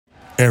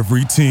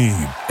Every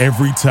team,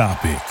 every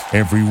topic,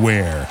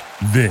 everywhere.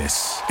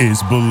 This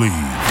is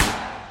Believe.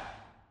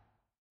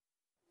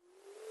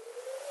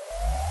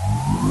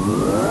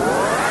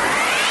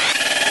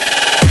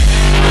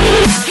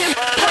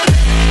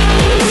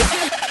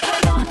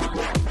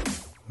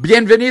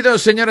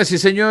 Bienvenidos, señoras y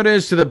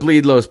señores, to the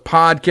Bleed Los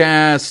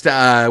podcast.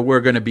 We're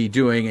going to be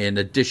doing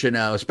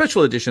a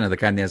special edition of the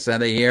Carne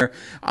Asada here.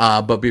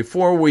 But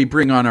before we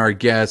bring on our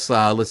guests,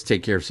 let's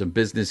take care of some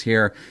business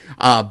here.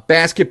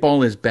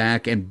 Basketball is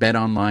back, and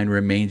BetOnline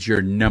remains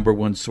your number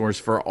one source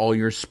for all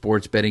your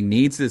sports betting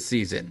needs this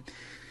season.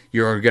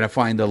 You're going to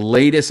find the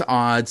latest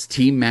odds,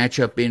 team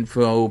matchup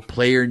info,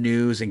 player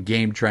news, and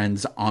game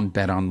trends on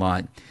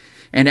BetOnline.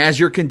 And as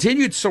your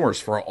continued source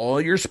for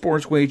all your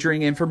sports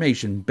wagering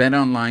information,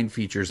 BetOnline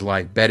features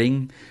live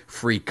betting,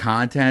 free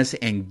contests,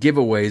 and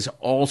giveaways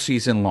all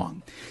season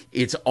long.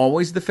 It's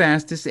always the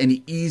fastest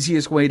and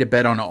easiest way to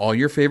bet on all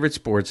your favorite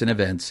sports and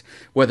events,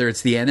 whether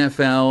it's the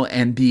NFL,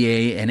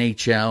 NBA,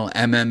 NHL,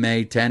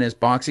 MMA, tennis,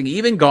 boxing,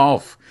 even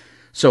golf.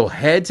 So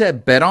head to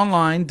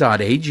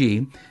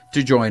betonline.ag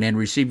to join and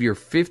receive your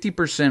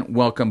 50%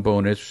 welcome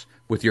bonus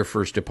with your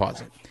first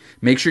deposit.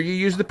 Make sure you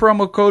use the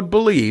promo code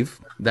BELIEVE,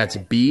 that's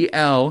BLEAV,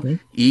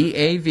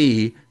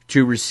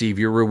 to receive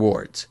your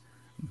rewards.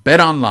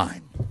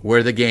 BetOnline,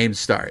 where the game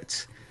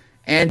starts.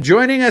 And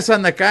joining us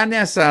on the Carne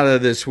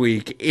Asada this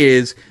week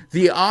is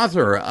the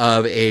author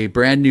of a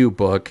brand new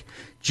book,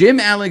 Jim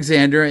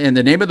Alexander, and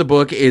the name of the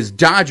book is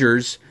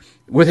Dodgers,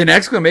 with an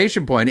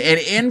exclamation point, an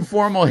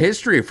informal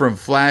history from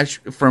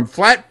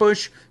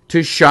Flatbush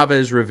to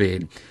Chavez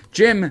Ravine.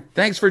 Jim,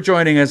 thanks for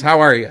joining us.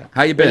 How are you?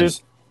 How you been?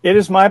 It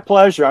is my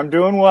pleasure. I'm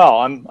doing well.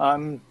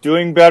 I'm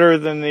doing better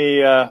than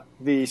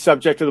the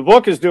subject of the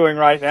book is doing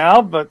right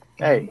now, but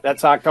hey,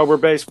 that's October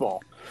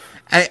baseball.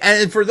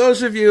 And for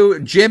those of you,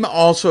 Jim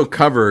also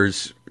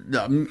covers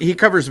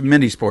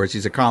many sports.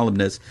 He's a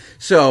columnist.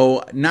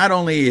 So not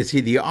only is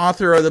he the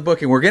author of the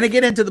book, and we're going to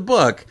get into the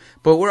book,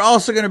 but we're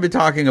also going to be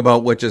talking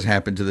about what just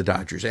happened to the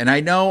Dodgers. And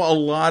I know a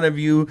lot of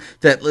you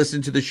that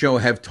listen to the show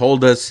have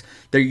told us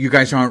that you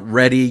guys aren't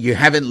ready. You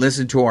haven't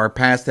listened to our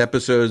past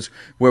episodes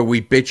where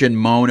we bitch and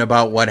moan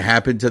about what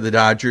happened to the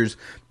Dodgers.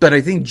 But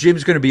I think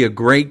Jim's going to be a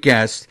great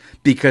guest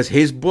because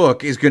his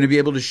book is going to be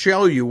able to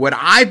show you what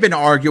I've been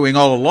arguing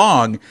all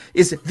along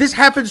is this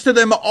happens to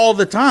them all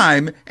the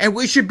time, and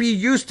we should be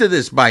used to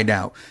this by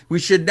now. We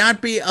should not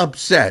be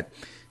upset.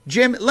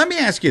 Jim, let me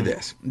ask you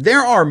this. There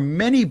are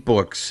many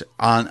books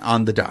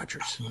on the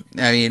Dodgers.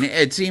 I mean,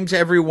 it seems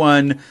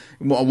everyone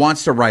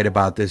wants to write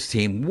about this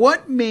team.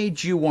 What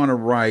made you want to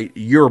write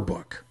your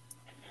book?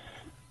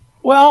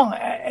 Well,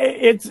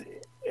 it's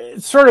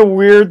sort of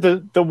weird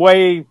the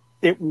way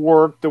it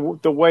worked,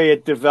 the way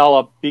it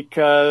developed,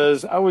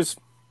 because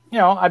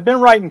I've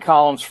been writing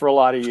columns for a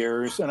lot of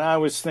years, and I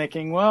was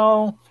thinking,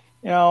 well,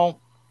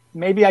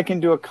 maybe I can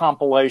do a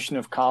compilation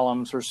of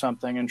columns or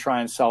something and try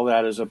and sell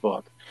that as a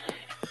book.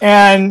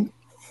 And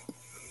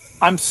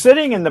I'm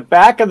sitting in the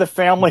back of the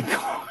family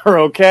car,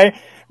 okay?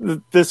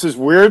 This is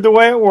weird the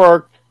way it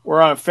worked.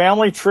 We're on a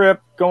family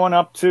trip going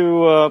up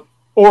to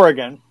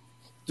Oregon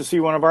to see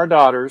one of our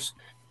daughters.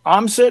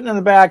 I'm sitting in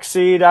the back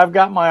seat. I've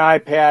got my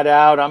iPad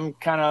out.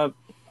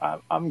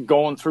 I'm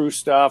going through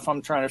stuff.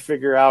 I'm trying to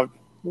figure out,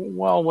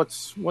 well,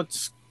 what's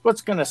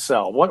going to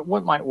sell?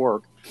 What might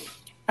work?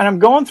 And I'm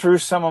going through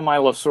some of my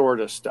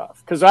Lasorda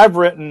stuff because I've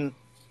written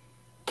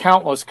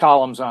countless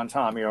columns on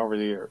Tommy over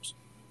the years.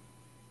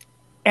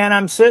 And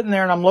I'm sitting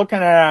there and I'm looking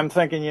at it. I'm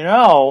thinking,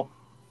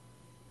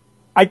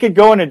 I could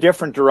go in a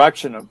different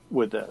direction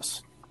with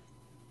this.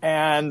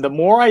 And the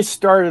more I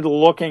started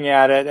looking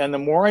at it and the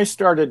more I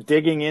started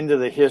digging into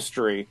the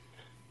history,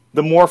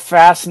 the more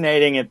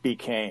fascinating it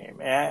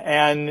became.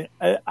 And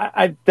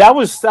that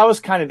was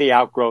kind of the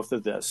outgrowth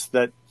of this,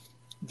 that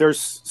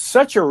there's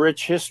such a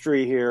rich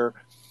history here.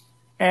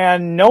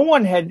 And no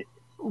one had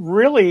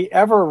really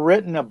ever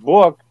written a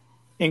book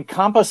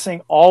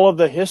encompassing all of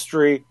the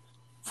history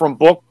from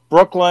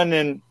Brooklyn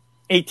in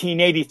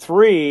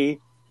 1883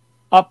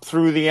 up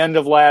through the end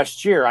of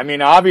last year. I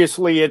mean,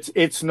 obviously,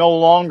 it's no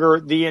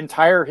longer the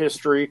entire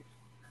history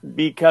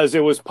because it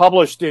was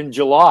published in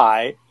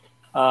July.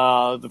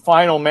 The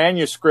final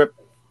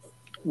manuscript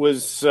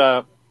was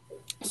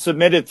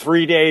submitted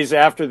 3 days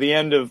after the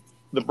end of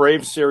the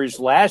Braves series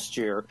last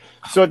year.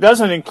 So it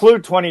doesn't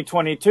include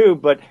 2022,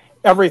 but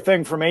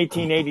everything from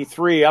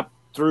 1883 up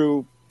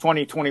through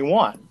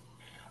 2021.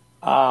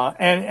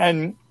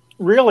 And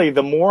really,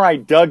 the more I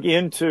dug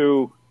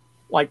into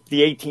like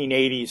the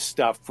 1880s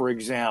stuff, for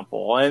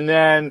example, and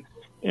then,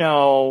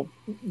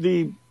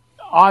 the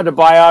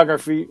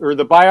autobiography or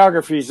the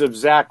biographies of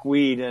Zach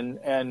Weed and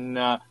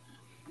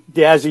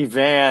Dazzy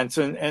Vance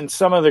and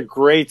some of the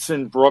greats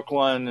in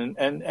Brooklyn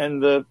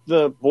and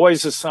the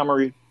Boys of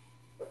Summer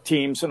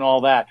teams and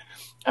all that.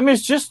 I mean,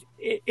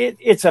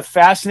 it's a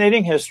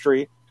fascinating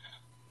history.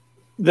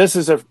 This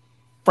is a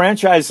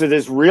franchise that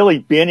has really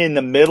been in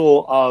the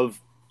middle of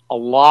a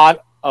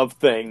lot of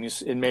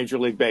things in Major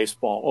League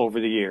Baseball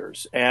over the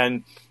years.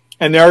 And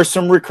there are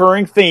some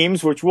recurring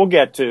themes, which we'll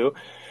get to.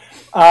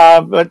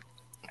 But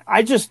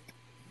I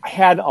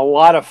had a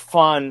lot of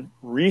fun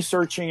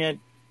researching it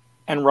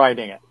and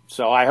writing it.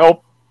 So I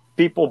hope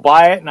people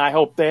buy it, and I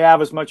hope they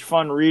have as much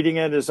fun reading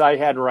it as I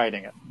had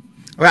writing it.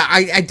 Well,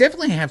 I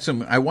definitely have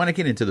some. I want to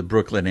get into the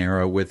Brooklyn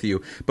era with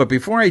you, but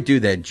before I do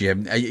that,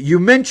 Jim, you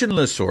mentioned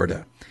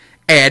Lasorda,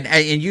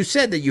 and you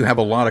said that you have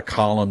a lot of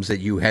columns that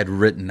you had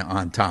written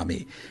on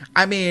Tommy.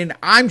 I mean,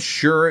 I'm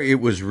sure it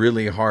was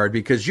really hard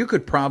because you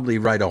could probably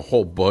write a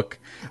whole book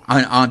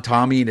on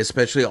Tommy, and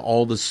especially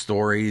all the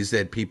stories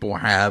that people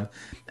have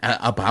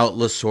about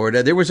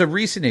Lasorda. There was a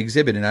recent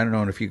exhibit, and I don't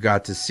know if you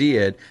got to see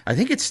it. I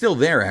think it's still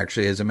there,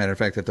 actually, as a matter of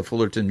fact, at the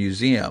Fullerton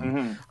Museum.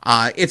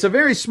 Mm-hmm. It's a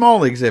very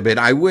small exhibit.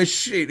 I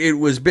wish it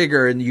was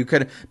bigger, and you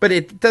could, but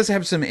it does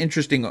have some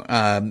interesting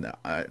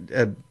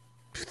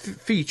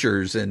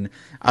features and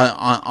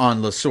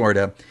on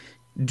Lasorda.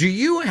 Do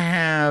you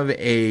have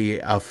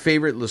a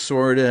favorite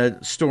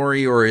Lasorda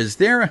story, or is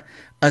there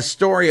a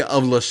story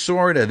of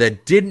Lasorda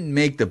that didn't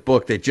make the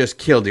book that just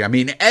killed you? I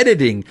mean,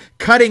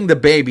 cutting the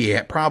baby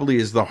probably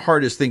is the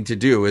hardest thing to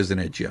do, isn't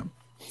it, Jim?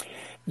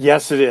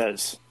 Yes, it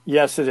is.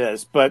 Yes, it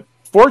is. But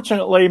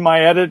fortunately,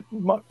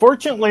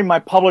 my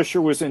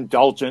publisher was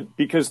indulgent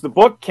because the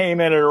book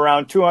came in at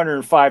around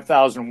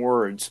 205,000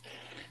 words.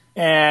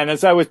 And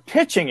as I was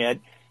pitching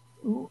it,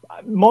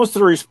 most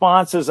of the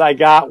responses I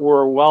got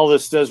were, well,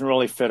 this doesn't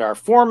really fit our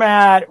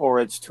format, or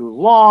it's too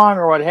long,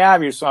 or what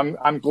have you. So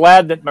I'm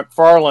glad that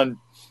McFarland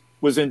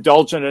was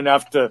indulgent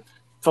enough to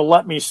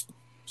let me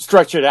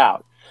stretch it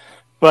out.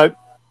 But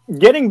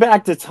getting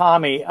back to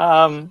Tommy,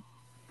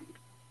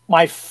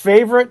 my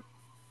favorite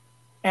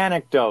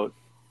anecdote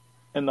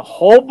in the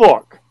whole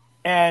book,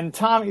 and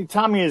Tommy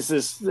was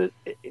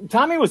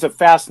a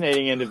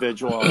fascinating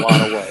individual in a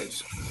lot of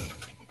ways,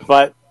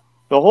 but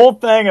the whole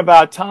thing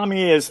about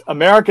Tommy is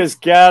America's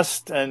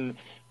guest and,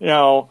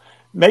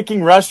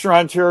 making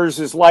restaurateurs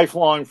his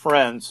lifelong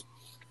friends,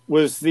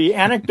 was the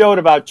anecdote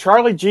about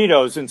Charlie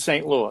Gito's in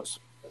St. Louis.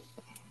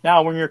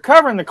 Now, when you're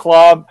covering the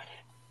club,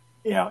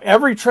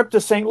 every trip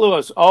to St.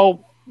 Louis,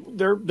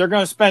 they're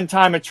going to spend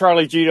time at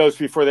Charlie Gito's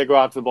before they go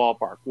out to the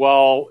ballpark.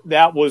 Well,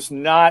 that was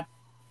not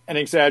an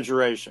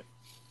exaggeration.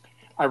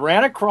 I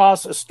ran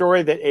across a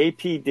story that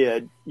AP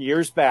did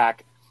years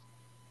back,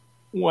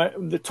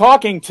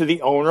 talking to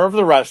the owner of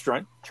the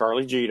restaurant,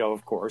 Charlie Gito,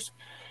 of course,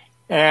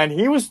 and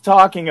he was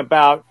talking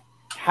about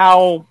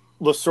how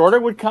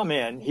Lasorda would come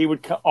in. He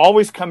would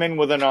always come in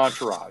with an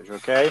entourage,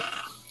 okay?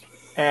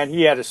 And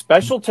he had a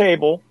special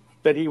table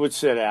that he would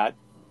sit at.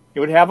 He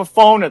would have a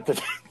phone at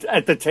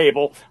the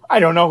table.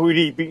 I don't know who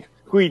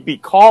he'd be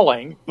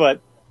calling,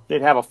 but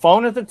they'd have a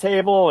phone at the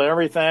table and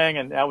everything,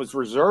 and that was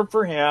reserved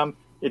for him.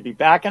 It'd be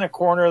back in a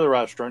corner of the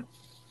restaurant.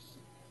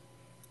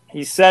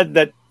 He said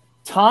that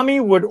Tommy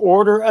would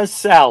order a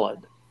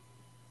salad,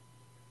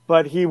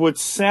 but he would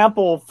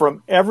sample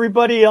from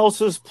everybody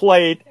else's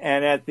plate,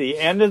 and at the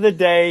end of the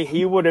day,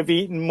 he would have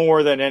eaten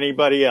more than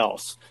anybody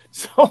else.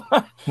 So,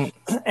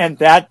 and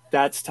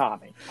that's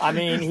Tommy. I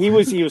mean, he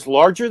was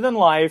larger than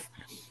life.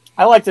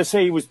 I like to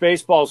say he was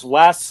baseball's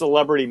last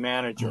celebrity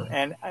manager,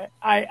 and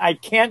I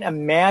can't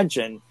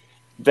imagine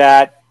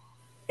that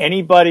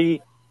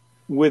anybody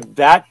with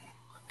that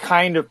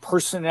kind of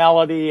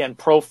personality and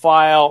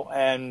profile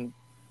and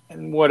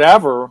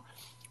whatever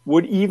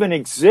would even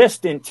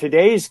exist in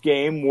today's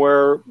game,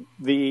 where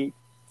the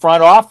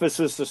front office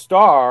is the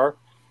star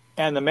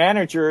and the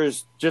manager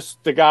is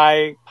just the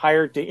guy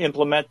hired to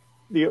implement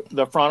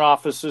the front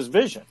office's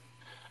vision.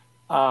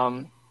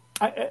 And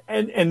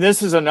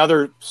this is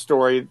another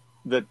story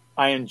that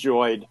I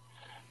enjoyed.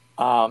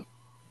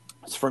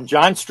 It's from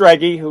John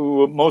Streggy,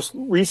 who most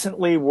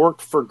recently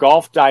worked for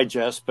Golf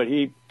Digest, but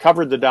he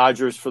covered the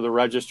Dodgers for the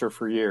Register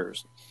for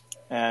years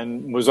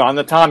and was on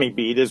the Tommy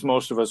beat, as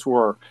most of us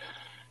were.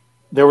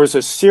 There was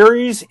a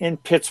series in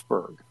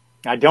Pittsburgh.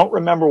 I don't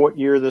remember what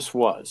year this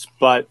was,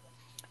 but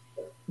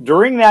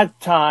during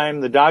that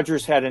time, the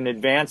Dodgers had an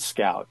advanced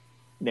scout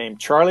named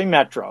Charlie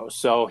Metro.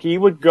 So he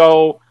would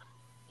go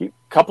a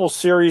couple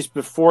series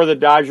before the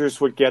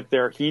Dodgers would get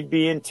there. He'd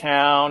be in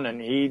town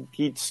and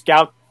he'd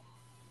scout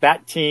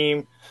that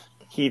team.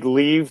 He'd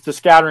leave the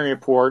scouting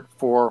report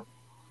for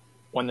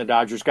when the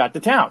Dodgers got to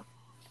town.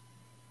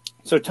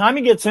 So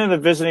Tommy gets into the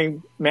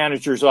visiting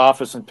manager's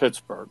office in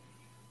Pittsburgh,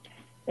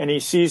 and he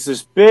sees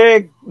this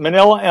big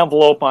manila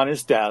envelope on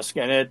his desk,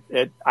 and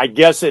I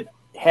guess it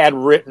had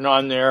written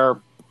on there,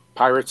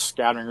 Pirates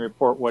scouting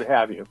report, what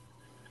have you.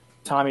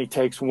 Tommy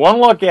takes one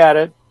look at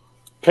it,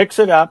 picks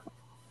it up,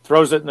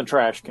 throws it in the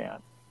trash can.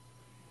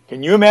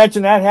 Can you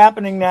imagine that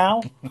happening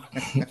now?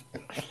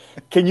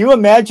 Can you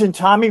imagine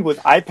Tommy with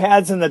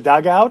iPads in the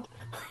dugout?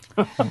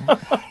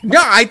 No,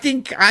 I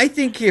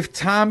think if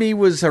Tommy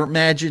was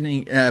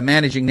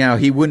managing now,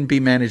 he wouldn't be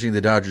managing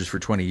the Dodgers for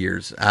 20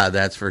 years.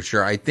 That's for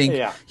sure. I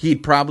think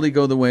he'd probably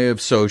go the way of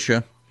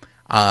Scioscia.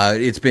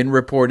 It's been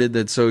reported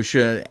that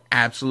Scioscia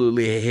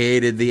absolutely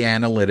hated the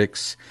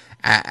analytics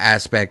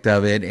aspect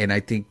of it, and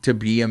I think to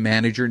be a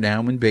manager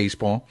now in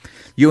baseball,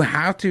 you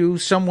have to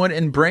somewhat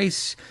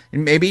embrace,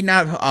 and maybe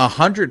not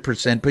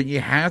 100%, but you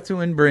have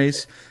to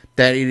embrace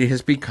that it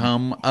has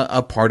become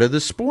a part of the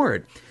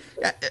sport.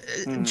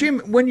 Jim,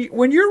 when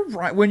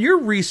you're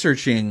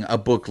researching a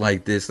book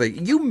like this,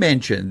 like you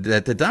mentioned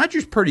that the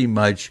Dodgers pretty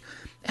much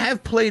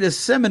have played a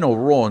seminal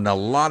role in a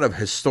lot of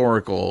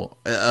historical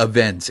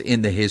events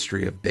in the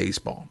history of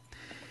baseball.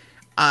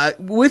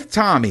 With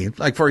Tommy,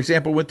 like for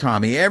example, with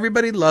Tommy,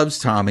 everybody loves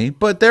Tommy,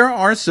 but there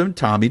are some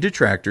Tommy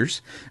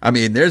detractors. I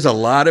mean, there's a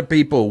lot of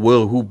people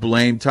who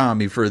blame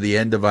Tommy for the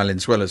end of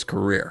Valenzuela's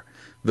career,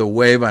 the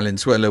way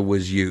Valenzuela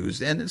was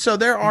used. And so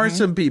there are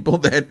some people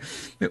that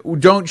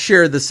don't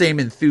share the same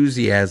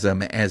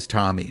enthusiasm as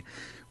Tommy.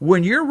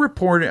 When you're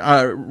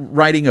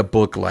writing a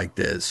book like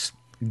this,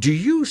 do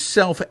you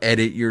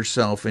self-edit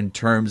yourself in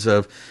terms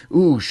of,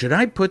 should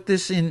I put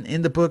this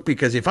in the book?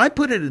 Because if I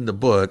put it in the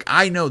book,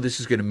 I know this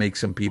is going to make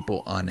some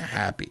people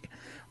unhappy.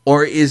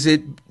 Or is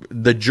it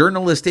the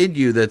journalist in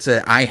you that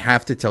said, I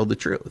have to tell the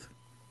truth?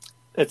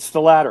 It's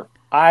the latter.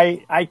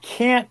 I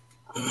can't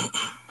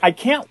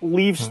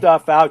leave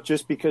stuff out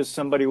just because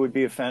somebody would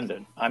be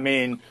offended. I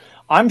mean,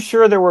 I'm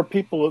sure there were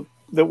people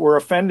that were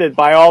offended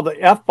by all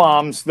the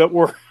F-bombs that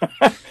were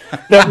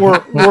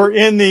were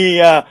in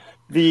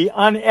the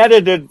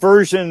unedited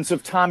versions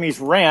of Tommy's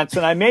rants,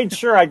 and I made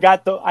sure I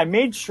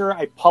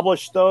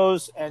published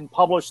those and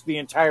published the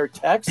entire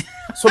text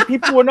so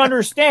people would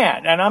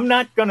understand. And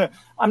I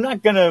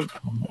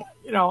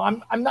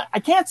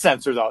can't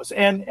censor those.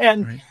 And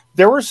right.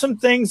 There were some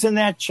things in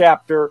that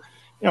chapter.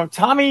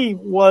 Tommy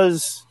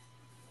was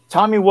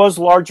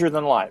larger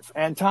than life,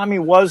 and Tommy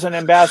was an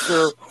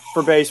ambassador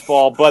for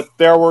baseball, but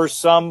there were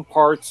some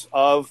parts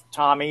of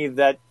Tommy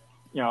that,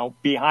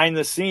 behind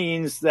the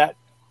scenes that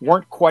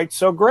weren't quite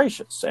so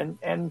gracious.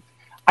 And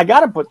I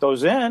got to put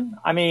those in.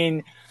 I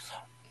mean,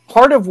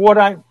 part of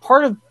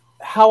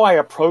how I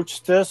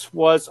approached this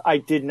was I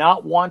did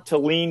not want to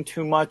lean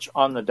too much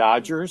on the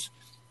Dodgers.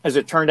 As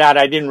it turned out,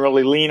 I didn't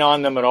really lean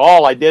on them at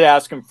all. I did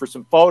ask him for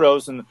some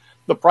photos, and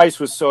the price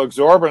was so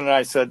exorbitant.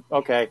 I said,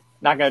 okay,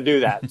 not going to do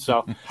that.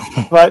 So,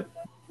 but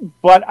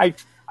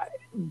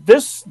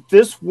this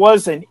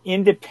was an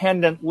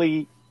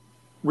independently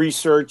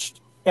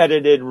researched,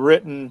 edited,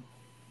 written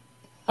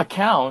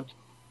account,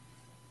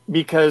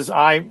 because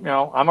I'm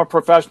a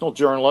professional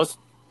journalist.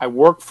 I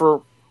work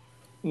for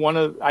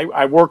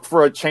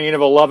a chain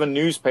of 11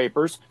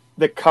 newspapers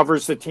that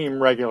covers the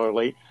team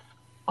regularly.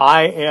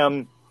 I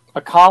am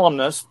a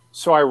columnist,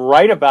 so I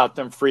write about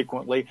them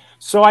frequently.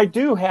 So I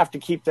do have to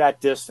keep that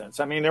distance.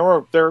 I mean,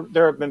 there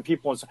have been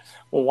people who say,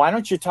 well, why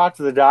don't you talk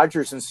to the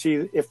Dodgers and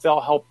see if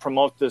they'll help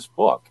promote this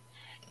book?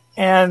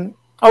 And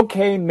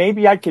okay,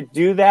 maybe I could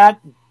do that,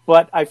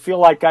 but I feel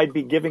like I'd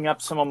be giving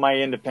up some of my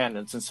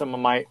independence and some of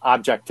my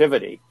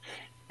objectivity.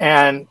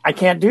 And I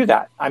can't do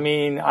that. I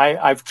mean,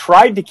 I've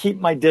tried to keep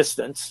my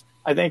distance.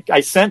 I think I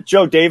sent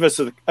Joe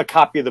Davis a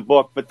copy of the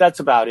book, but that's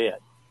about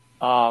it.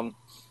 I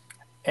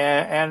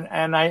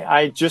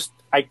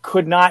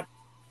could not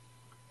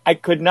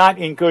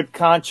in good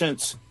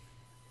conscience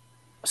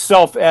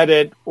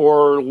self-edit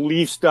or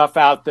leave stuff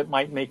out that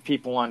might make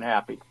people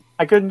unhappy.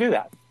 I couldn't do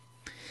that.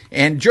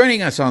 And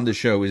joining us on the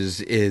show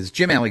is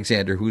Jim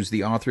Alexander, who's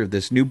the author of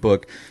this new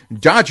book,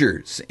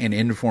 Dodgers, An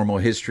Informal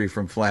History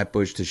from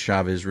Flatbush to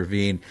Chavez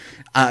Ravine.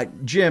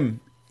 Jim,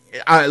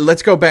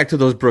 let's go back to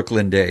those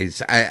Brooklyn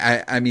days.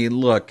 I mean,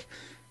 look,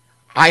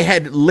 I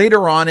had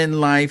later on in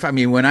life, I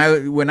mean, when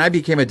I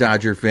became a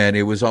Dodger fan,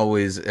 it was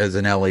always as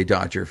an LA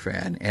Dodger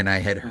fan, and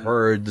I had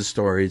heard the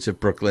stories of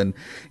Brooklyn.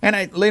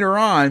 And later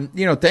on,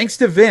 thanks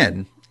to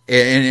Vin,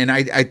 and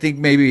I think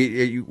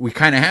maybe we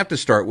kind of have to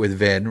start with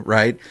Vin,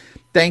 right?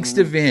 Thanks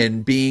to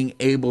Vin being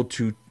able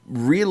to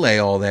relay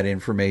all that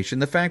information,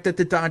 the fact that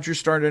the Dodgers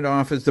started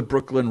off as the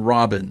Brooklyn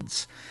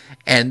Robins,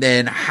 and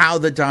then how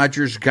the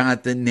Dodgers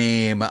got the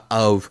name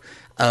of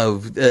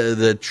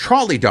the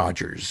Trolley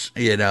Dodgers,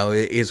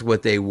 is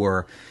what they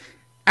were.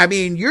 I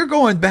mean, you're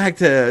going back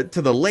to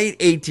the late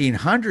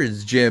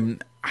 1800s, Jim.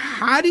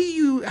 How do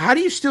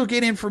you still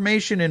get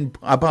information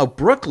about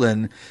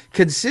Brooklyn,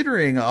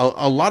 considering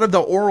a lot of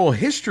the oral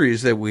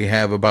histories that we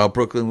have about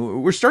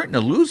Brooklyn? We're starting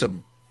to lose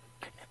them.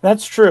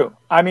 That's true.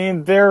 I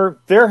mean, there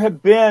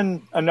have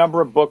been a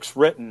number of books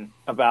written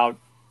about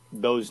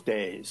those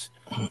days.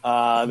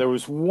 There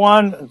was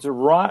one,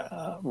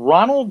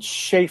 Ronald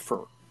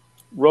Schaefer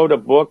wrote a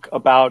book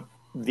about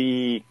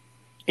the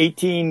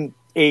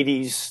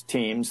 1880s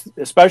teams,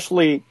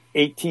 especially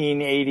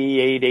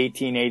 1888,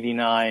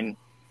 1889,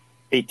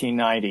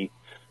 1890,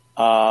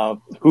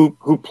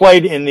 who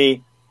played in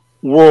the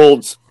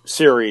World's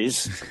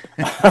Series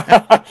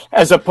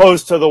as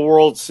opposed to the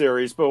World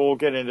Series, but we'll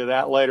get into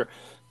that later.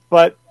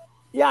 But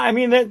yeah, I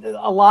mean,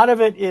 a lot of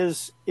it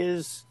is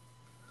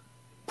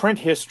print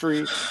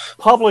history,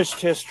 published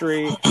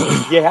history.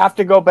 You have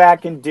to go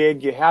back and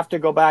dig. You have to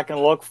go back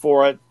and look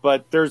for it.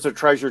 But there's a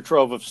treasure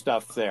trove of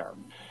stuff there.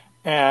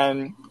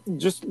 And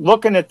just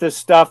looking at this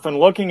stuff and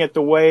looking at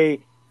the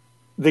way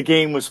the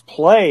game was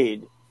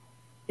played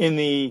in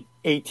the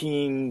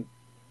 1880s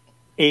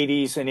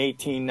and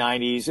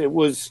 1890s,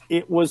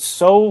 it was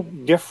so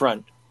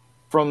different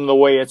from the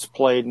way it's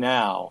played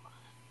now.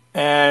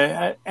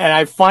 And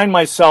I find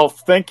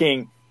myself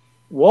thinking,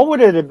 what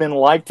would it have been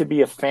like to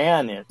be a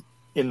fan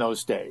in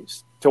those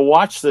days to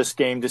watch this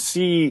game, to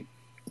see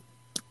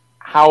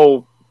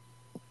how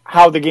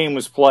the game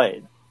was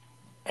played.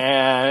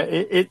 And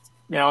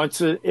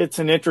it's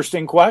an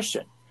interesting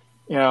question,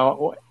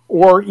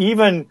 or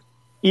even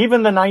the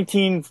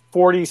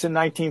 1940s and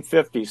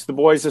 1950s, the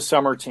boys of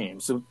summer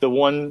teams,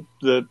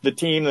 the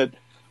team that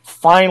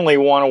finally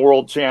won a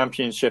world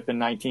championship in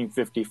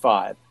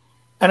 1955.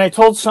 And I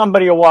told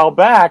somebody a while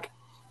back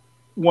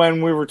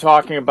when we were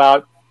talking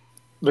about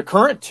the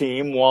current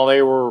team while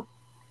they were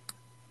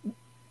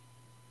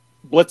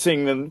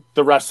blitzing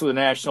the rest of the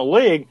National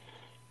League,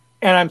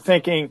 and I'm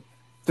thinking,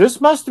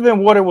 this must have been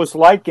what it was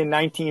like in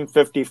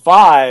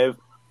 1955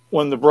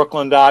 when the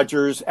Brooklyn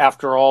Dodgers,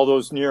 after all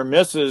those near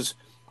misses,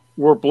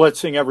 were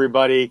blitzing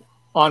everybody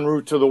en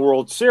route to the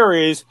World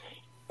Series.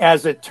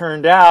 As it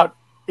turned out,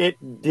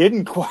 it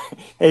didn't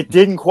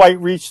quite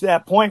reach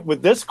that point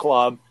with this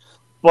club,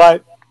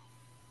 but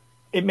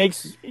it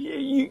makes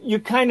you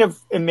kind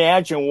of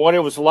imagine what it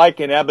was like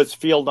in Ebbets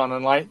Field on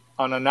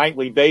a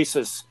nightly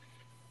basis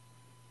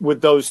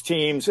with those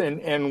teams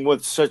and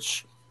with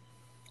such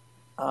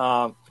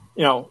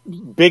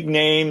big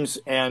names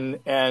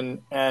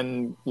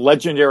and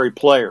legendary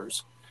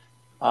players.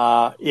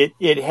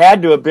 It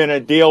had to have been a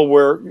deal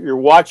where you're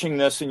watching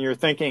this and you're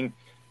thinking,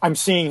 I'm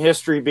seeing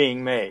history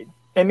being made.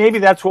 And maybe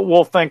that's what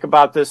we'll think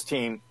about this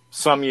team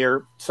some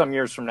years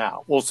from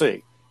now. We'll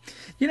see.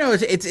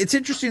 It's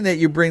interesting that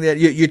you bring that.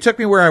 You took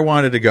me where I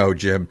wanted to go,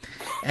 Jim.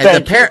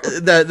 And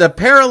the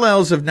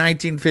parallels of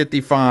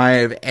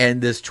 1955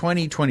 and this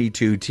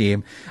 2022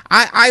 team.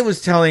 I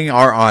was telling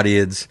our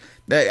audience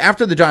that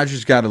after the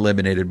Dodgers got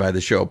eliminated by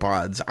the show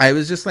pods, I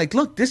was just like,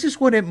 look, this is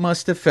what it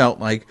must have felt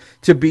like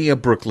to be a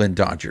Brooklyn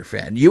Dodger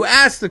fan. You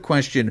asked the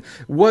question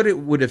what it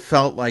would have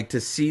felt like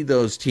to see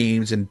those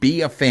teams and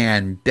be a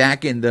fan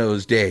back in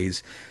those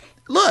days.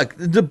 Look,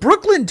 the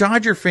Brooklyn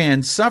Dodger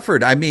fans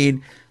suffered. I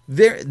mean,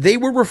 they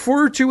were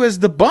referred to as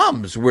the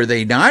bums, were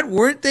they not?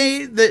 Weren't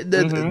they?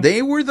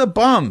 They were the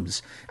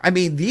bums. I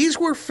mean, these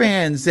were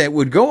fans that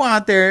would go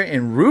out there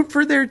and root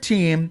for their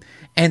team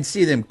and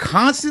see them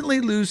constantly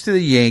lose to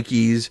the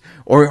Yankees,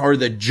 or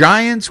the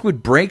Giants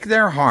would break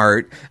their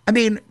heart. I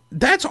mean,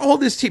 that's all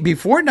this team,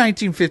 before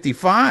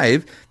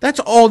 1955, that's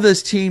all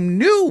this team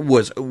knew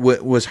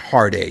was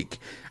heartache.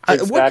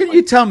 Exactly. What can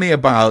you tell me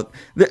about?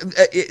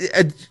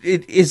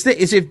 Is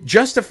it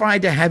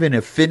justified to have an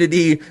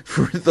affinity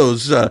for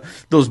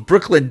those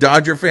Brooklyn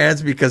Dodger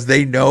fans because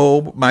they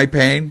know my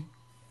pain?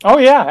 Oh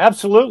yeah,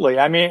 absolutely.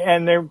 I mean,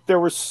 and there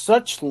was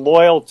such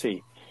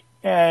loyalty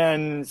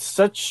and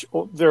such.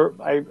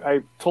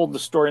 I told the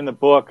story in the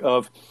book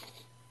of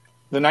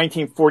the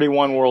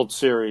 1941 World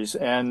Series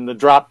and the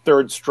drop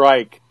third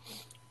strike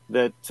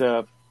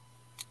that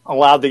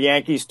allowed the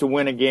Yankees to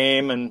win a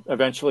game, and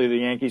eventually the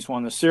Yankees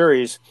won the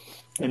series.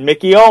 And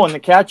Mickey Owen, the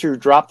catcher who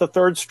dropped the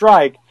third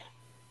strike,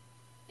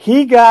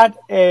 he got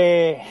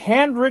a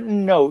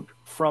handwritten note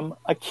from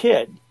a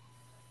kid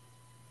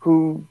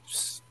who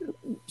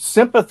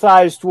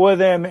sympathized with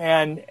him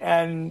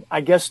and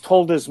I guess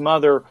told his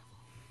mother,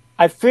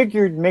 I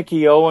figured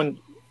Mickey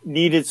Owen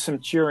needed some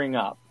cheering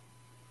up.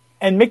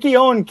 And Mickey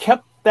Owen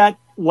kept that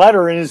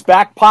letter in his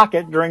back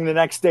pocket during the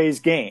next day's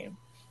game.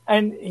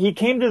 And he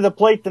came to the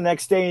plate the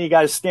next day and he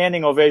got a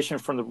standing ovation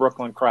from the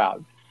Brooklyn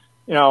crowd.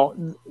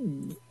 In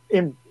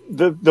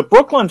the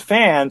Brooklyn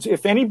fans,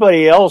 if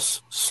anybody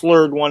else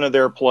slurred one of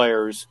their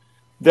players,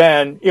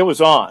 then it was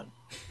on.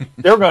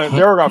 They were going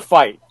to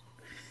fight.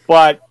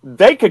 But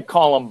they could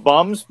call them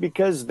bums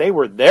because they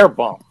were their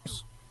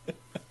bums.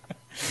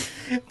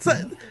 So,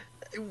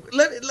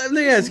 let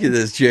me ask you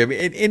this, Jim.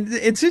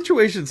 In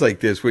situations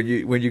like this, when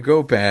you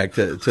go back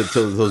to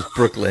those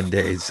Brooklyn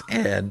days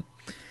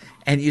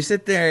and you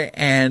sit there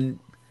and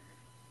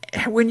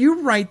when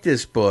you write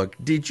this book,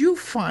 did you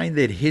find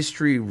that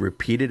history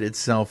repeated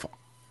itself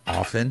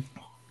often?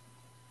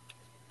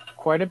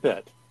 Quite a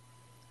bit.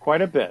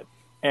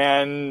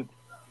 And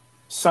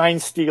sign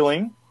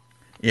stealing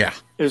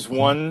is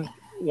one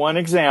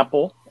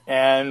example.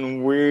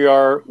 And we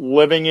are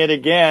living it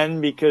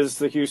again because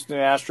the Houston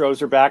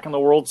Astros are back in the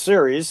World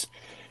Series.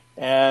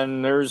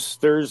 And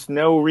there's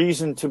no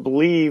reason to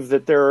believe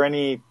that there are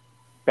any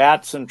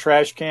bats and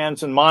trash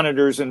cans and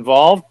monitors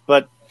involved,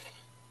 but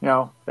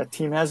that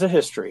team has a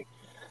history.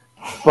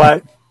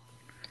 But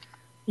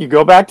you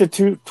go back to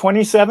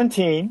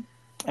 2017,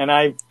 and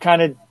I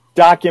kind of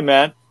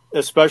document,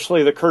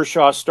 especially the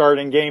Kershaw start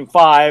in Game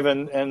 5,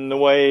 and the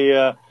way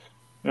the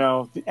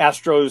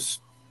Astros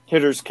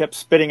hitters kept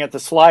spitting at the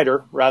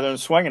slider rather than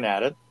swinging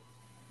at it.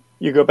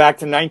 You go back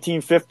to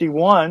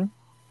 1951.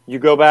 You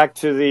go back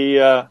to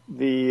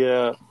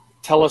the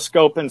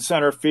telescope in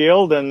center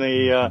field and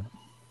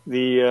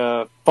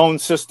the phone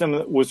system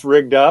that was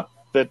rigged up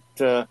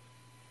that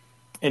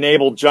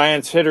enabled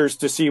Giants hitters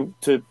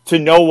to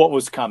know what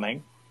was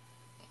coming.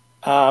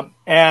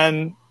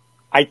 And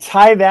I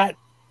tie that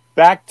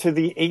back to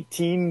the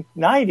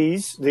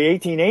 1890s, the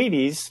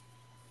 1880s,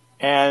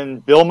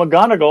 and Bill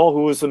McGonigal,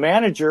 who was the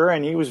manager,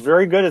 and he was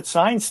very good at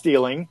sign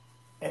stealing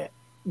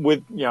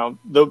with,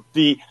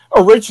 the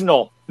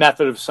original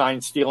method of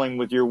sign stealing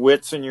with your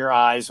wits and your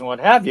eyes and what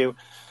have you.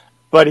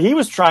 But he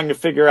was trying to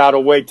figure out a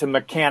way to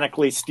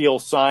mechanically steal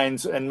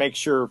signs and make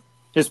sure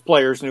his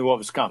players knew what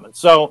was coming.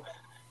 So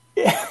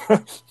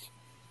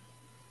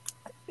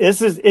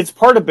it's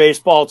part of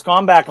baseball. It's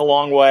gone back a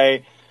long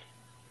way,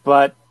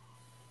 but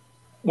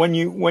when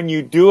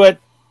you do it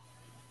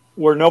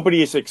where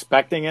nobody is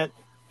expecting it,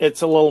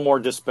 it's a little more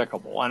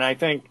despicable. And I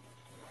think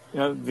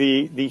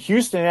the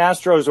Houston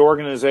Astros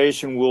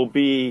organization will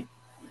be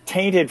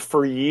tainted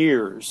for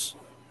years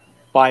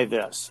by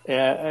this.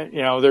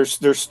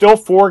 There's still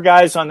 4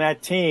 guys on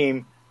that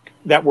team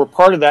that were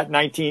part of that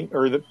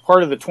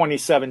part of the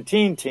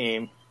 2017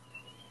 team,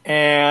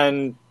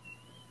 and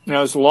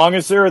as long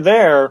as they're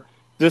there,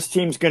 this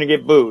team's going to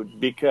get booed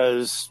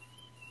because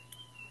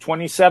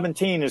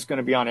 2017 is going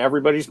to be on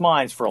everybody's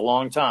minds for a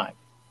long time.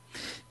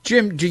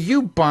 Jim, do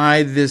you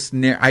buy this?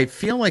 I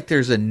feel like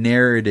there's a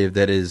narrative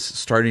that is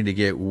starting to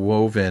get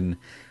woven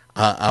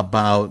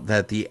about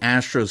that the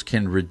Astros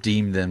can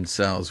redeem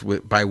themselves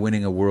by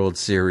winning a World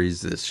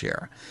Series this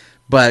year.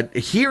 But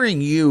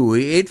hearing you,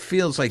 it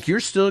feels like you're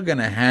still going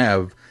to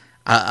have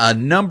a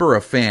number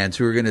of fans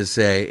who are going to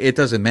say, it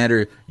doesn't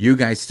matter, you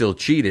guys still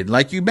cheated.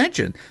 Like you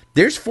mentioned,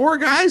 there's 4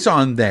 guys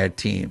on that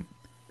team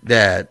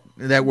that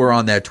were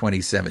on that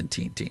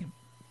 2017 team.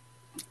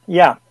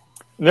 Yeah,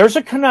 there's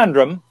a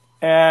conundrum.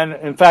 And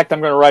in fact, I'm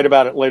going to write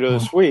about it later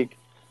this week,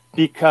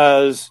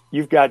 because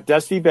you've got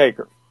Dusty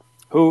Baker,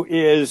 who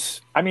is,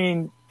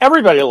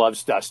 everybody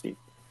loves Dusty.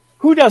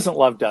 Who doesn't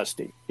love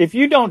Dusty? If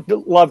you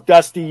don't love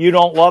Dusty, you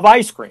don't love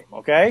ice cream.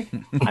 Okay.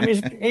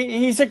 He's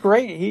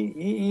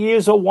he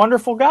is a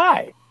wonderful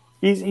guy.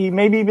 He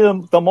may be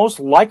the most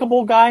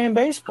likable guy in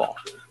baseball,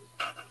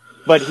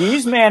 but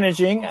he's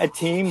managing a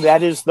team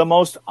that is the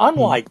most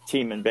unlike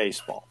team in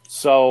baseball.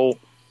 So,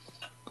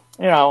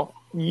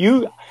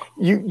 you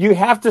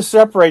have to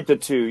separate the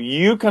two.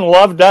 You can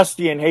love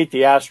Dusty and hate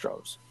the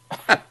Astros.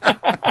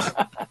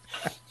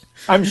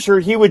 I'm sure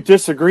he would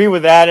disagree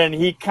with that, and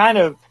he kind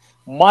of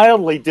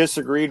mildly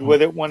disagreed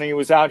with it when he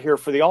was out here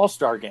for the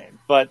All-Star game.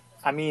 But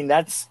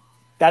that's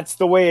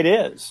the way it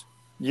is.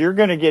 You're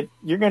going to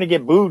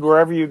get booed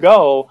wherever you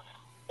go,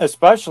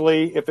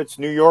 especially if it's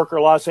New York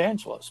or Los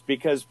Angeles,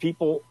 because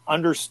people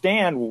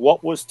understand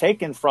what was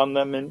taken from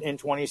them in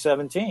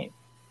 2017.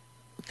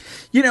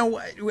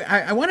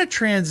 I want to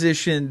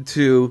transition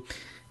to,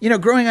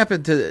 growing up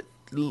into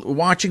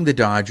watching the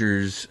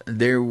Dodgers,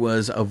 there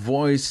was a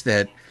voice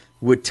that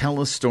would tell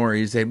us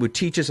stories that would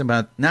teach us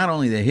about not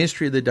only the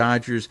history of the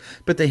Dodgers,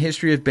 but the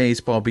history of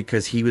baseball,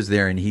 because he was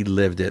there and he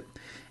lived it.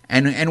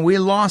 And we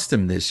lost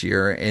him this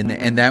year,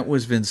 and that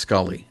was Vin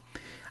Scully.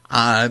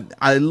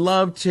 I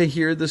love to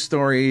hear the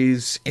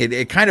stories.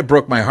 It kind of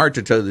broke my heart,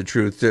 to tell you the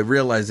truth, to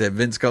realize that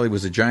Vin Scully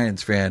was a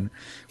Giants fan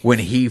when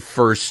he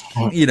first,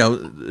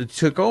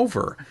 took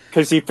over.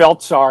 Because he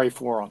felt sorry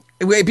for him.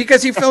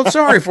 Because he felt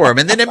sorry for him.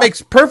 And then it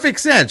makes perfect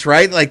sense,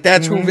 right? Like,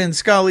 that's who Vin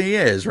Scully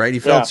is, right? He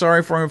felt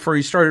sorry for him before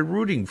he started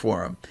rooting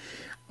for him.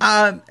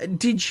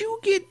 Did you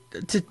get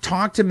to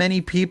talk to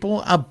many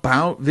people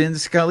about Vin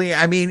Scully?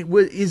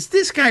 Is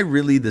this guy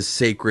really the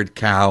sacred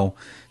cow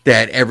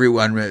that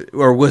everyone,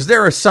 or was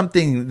there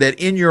something that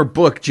in your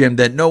book, Jim,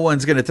 that no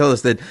one's going to tell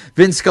us, that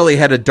Vin Scully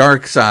had a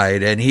dark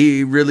side and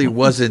he really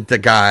wasn't the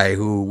guy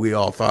who we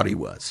all thought he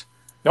was?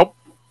 Nope.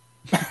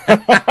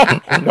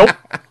 Nope.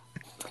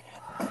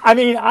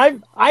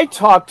 I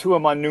talked to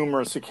him on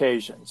numerous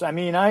occasions.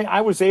 I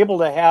was able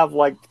to have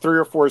like 3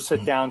 or 4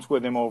 sit downs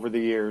with him over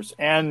the years.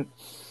 And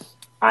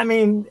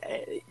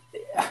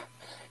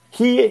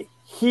he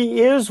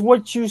is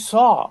what you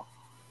saw.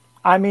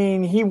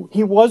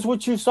 He was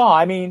what you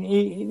saw.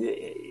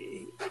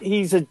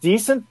 He's a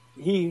decent,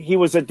 he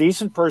was a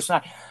decent person.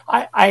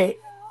 I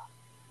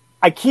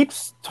keep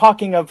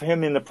talking of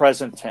him in the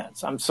present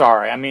tense. I'm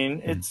sorry.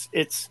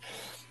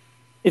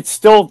 It's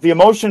still, the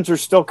emotions are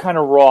still kind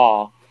of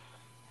raw,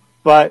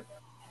 but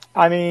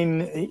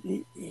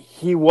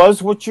he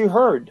was what you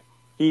heard.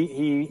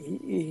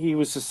 He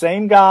was the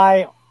same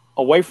guy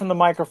away from the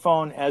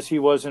microphone as he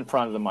was in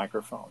front of the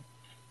microphone.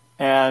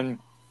 And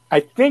I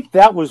think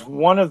that was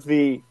one of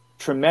the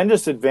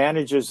tremendous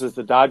advantages that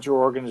the Dodger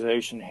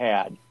organization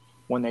had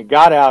when they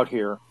got out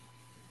here.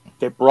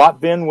 They brought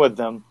Vin with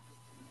them,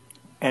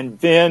 and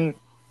Vin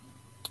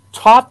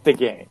taught the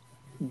game.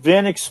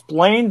 Vin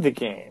explained the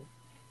game,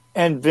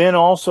 and Vin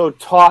also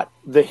taught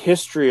the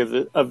history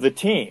of the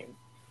team,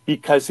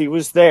 because he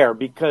was there,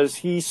 because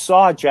he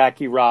saw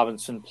Jackie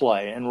Robinson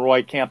play, and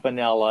Roy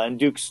Campanella, and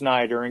Duke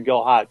Snyder, and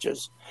Gil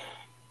Hodges.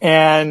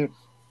 And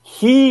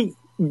he,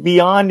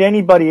 beyond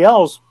anybody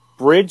else,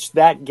 bridged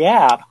that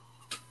gap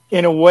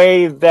in a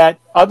way that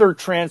other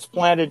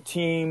transplanted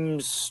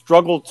teams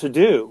struggled to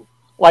do.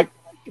 Like,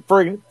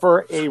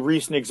 for a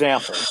recent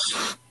example,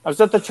 I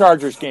was at the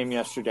Chargers game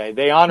yesterday.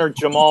 They honored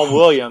Jamal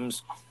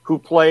Williams, who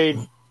played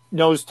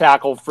nose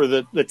tackle for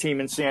the team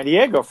in San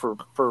Diego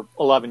for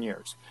 11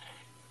 years.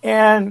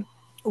 And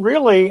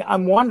really,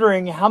 I'm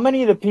wondering how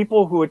many of the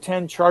people who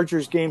attend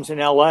Chargers games in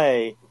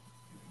LA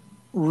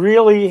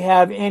really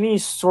have any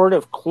sort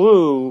of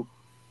clue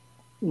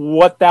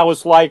what that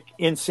was like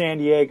in San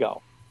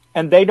Diego.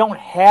 And they don't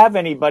have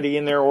anybody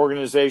in their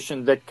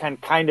organization that can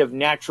kind of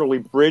naturally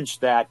bridge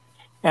that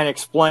and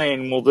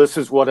explain, well, this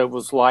is what it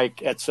was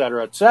like, et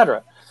cetera, et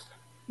cetera.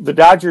 The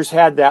Dodgers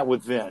had that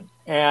with Vin.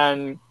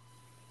 And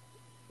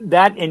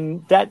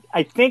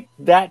I think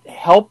that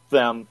helped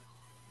them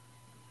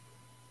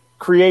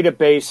create a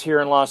base here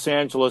in Los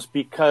Angeles,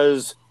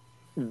 because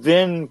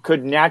Vin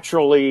could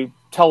naturally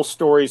tell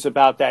stories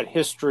about that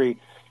history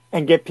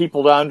and get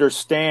people to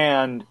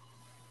understand,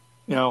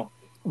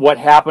 what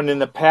happened in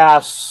the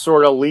past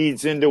sort of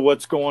leads into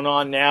what's going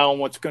on now and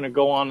what's going to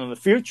go on in the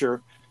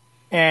future.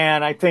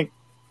 And I think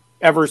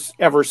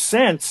ever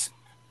since,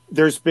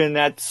 there's been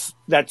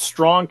that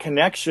strong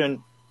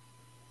connection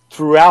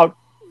throughout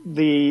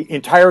the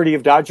entirety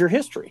of Dodger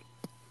history.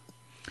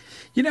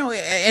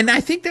 And I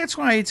think that's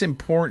why it's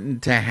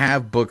important to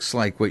have books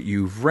like what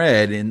you've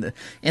read, in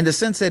the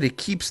sense that it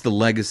keeps the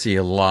legacy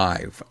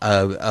alive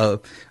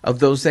of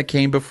those that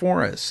came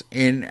before us.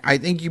 And I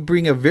think you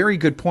bring a very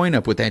good point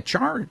up with that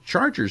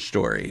Chargers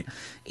story.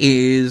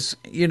 Is,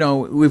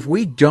 if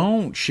we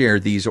don't share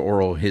these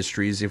oral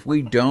histories, if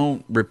we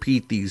don't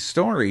repeat these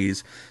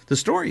stories, the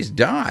stories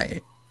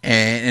die,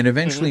 and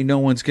eventually no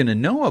one's going to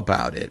know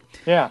about it.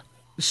 Yeah.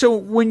 So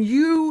when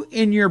you,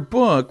 in your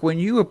book, when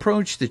you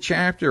approach the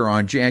chapter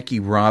on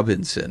Jackie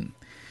Robinson,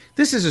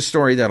 this is a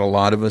story that a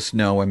lot of us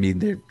know. I mean,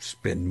 there's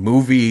been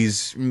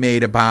movies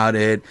made about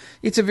it.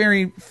 It's a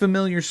very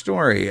familiar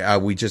story.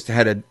 We just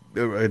had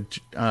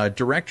a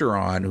director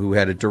on who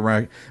had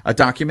a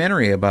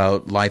documentary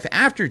about life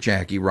after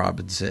Jackie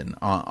Robinson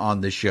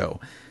on the show.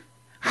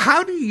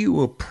 How do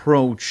you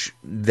approach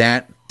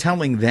that,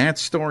 telling that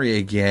story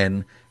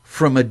again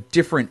from a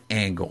different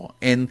angle,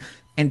 and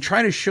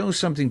try to show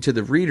something to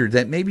the reader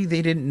that maybe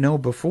they didn't know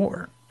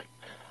before?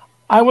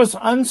 I was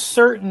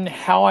uncertain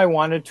how I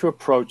wanted to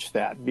approach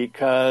that,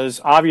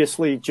 because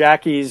obviously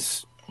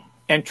Jackie's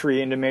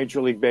entry into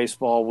Major League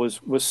Baseball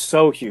was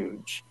so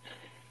huge.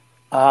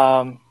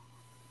 Because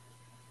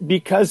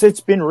it's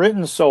been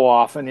written so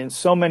often in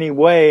so many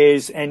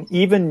ways, and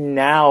even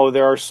now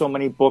there are so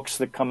many books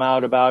that come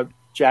out about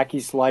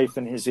Jackie's life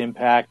and his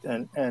impact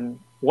and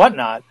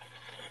whatnot,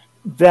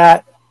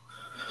 that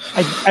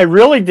I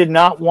really did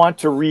not want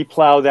to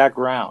replow that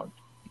ground.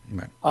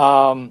 Right.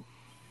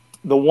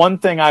 The one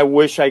thing I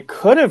wish I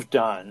could have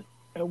done,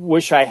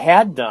 wish I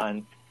had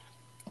done,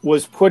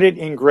 was put it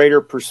in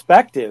greater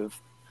perspective,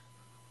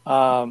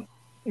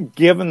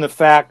 given the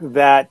fact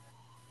that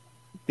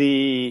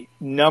the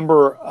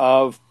number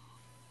of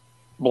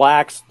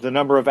blacks, the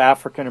number of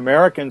African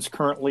Americans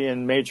currently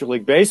in Major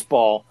League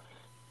Baseball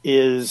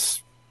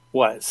is,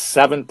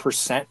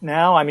 7%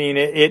 now? I mean,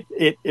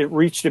 it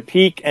reached a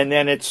peak and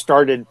then it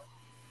started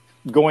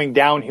going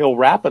downhill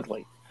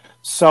rapidly.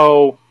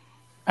 So,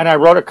 and I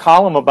wrote a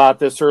column about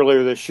this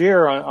earlier this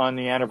year on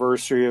the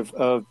anniversary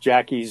of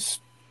Jackie's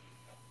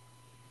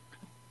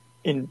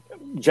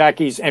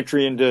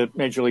entry into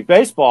Major League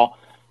Baseball,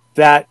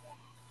 that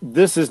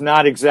this is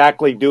not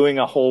exactly doing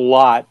a whole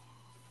lot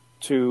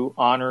to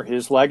honor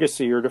his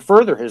legacy or to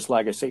further his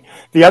legacy.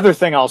 The other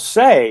thing I'll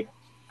say,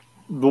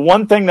 the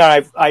one thing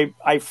that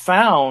I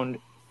found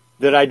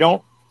that I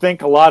don't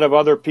think a lot of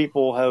other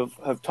people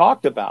have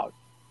talked about,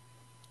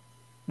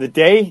 the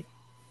day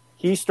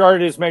he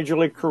started his Major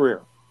League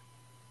career,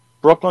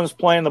 Brooklyn's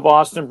playing the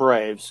Boston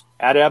Braves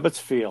at Ebbets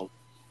Field.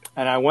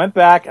 And I went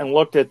back and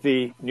looked at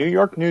the New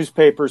York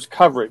newspaper's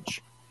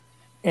coverage.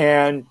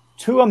 And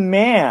to a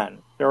man,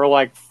 there were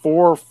like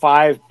 4 or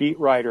 5 beat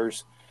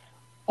writers.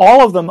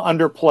 All of them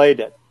underplayed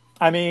it.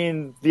 I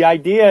mean, the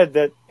idea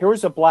that here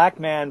was a black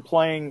man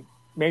playing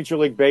Major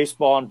League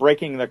Baseball and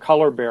breaking the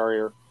color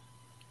barrier.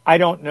 I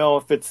don't know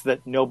if it's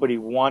that nobody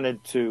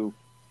wanted to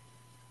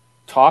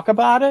talk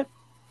about it,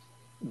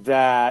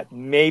 that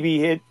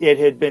maybe it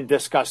had been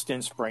discussed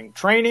in spring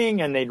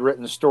training and they'd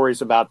written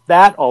stories about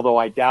that, although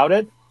I doubt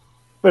it.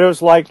 But it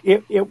was like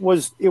it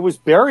was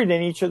buried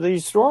in each of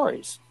these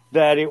stories,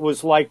 that it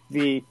was like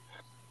the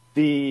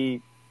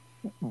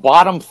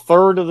bottom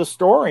third of the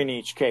story in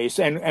each case.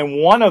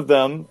 And one of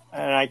them,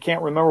 and I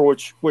can't remember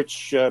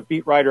which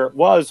beat writer it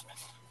was,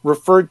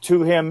 referred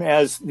to him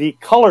as the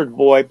colored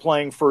boy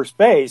playing first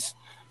base.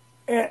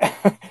 And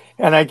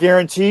I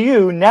guarantee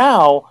you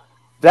now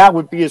that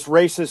would be as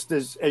racist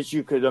as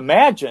you could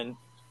imagine.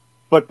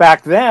 But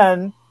back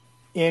then,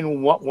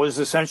 in what was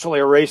essentially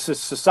a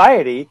racist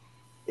society,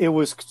 it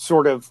was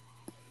sort of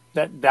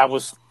that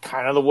was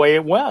kind of the way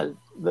it was.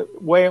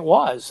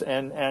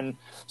 And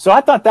so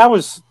I thought that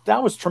was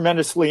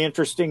tremendously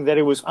interesting, that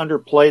it was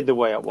underplayed the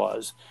way it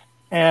was.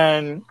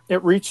 And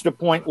it reached a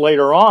point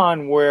later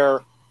on where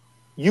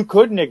you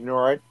couldn't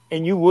ignore it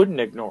and you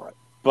wouldn't ignore it.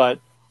 But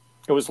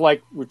it was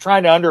like we're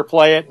trying to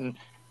underplay it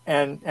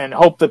and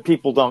hope that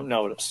people don't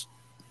notice.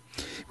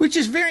 Which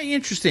is very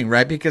interesting,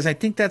 right? Because I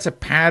think that's a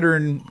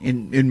pattern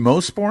in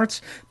most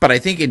sports, but I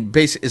think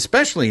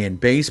especially in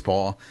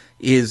baseball,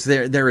 is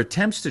their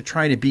attempts to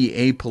try to be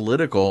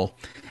apolitical.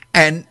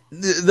 And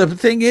the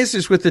thing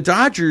is with the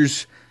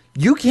Dodgers,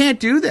 You can't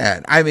do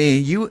that. I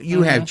mean,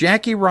 you have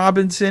Jackie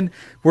Robinson.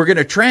 We're going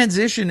to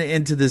transition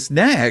into this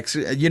next.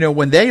 You know,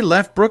 when they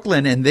left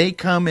Brooklyn and they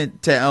come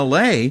into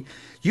L.A.,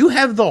 you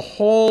have the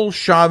whole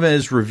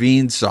Chavez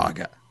Ravine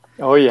saga.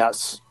 Oh,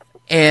 yes.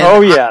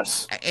 And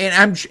yes.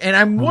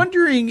 I'm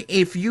wondering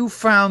if you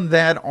found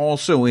that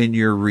also in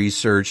your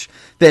research,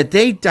 that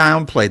they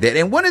downplay that.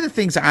 And one of the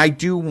things I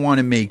do want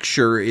to make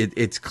sure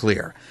it's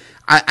clear,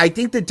 I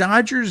think the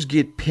Dodgers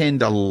get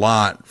pinned a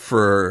lot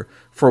for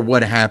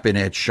what happened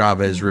at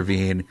Chavez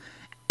Ravine,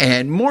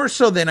 and more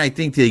so than I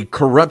think the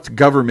corrupt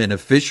government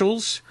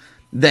officials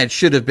that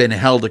should have been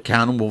held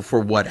accountable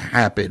for what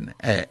happened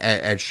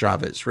at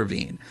Chavez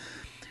Ravine.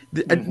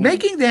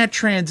 Making that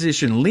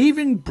transition,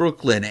 leaving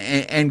Brooklyn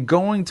and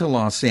going to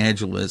Los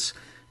Angeles,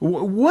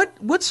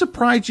 what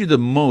surprised you the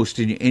most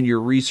in your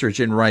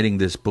research in writing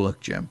this book,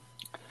 Jim?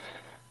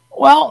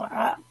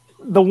 Well,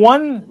 the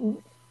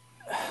one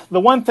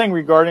thing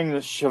regarding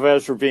the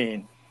Chavez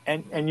Ravine,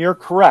 and you're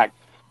correct,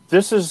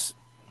 this was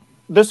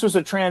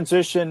a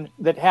transition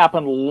that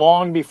happened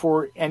long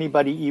before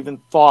anybody even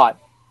thought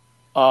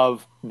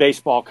of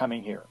baseball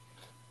coming here,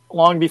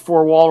 long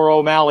before Walter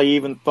O'Malley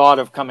even thought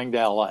of coming to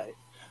L.A.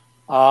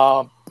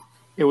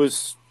 It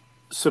was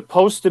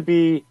supposed to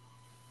be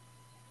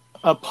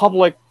a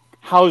public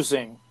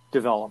housing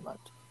development.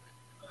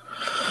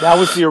 That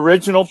was the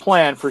original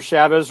plan for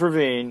Chavez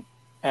Ravine,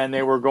 and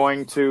they were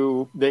going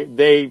to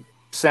they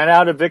sent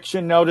out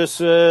eviction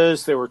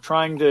notices. They were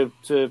trying to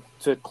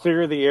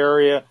clear the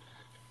area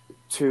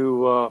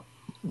to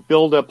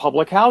build a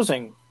public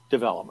housing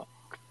development.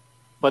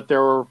 But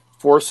there were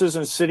forces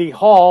in City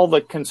Hall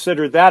that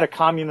considered that a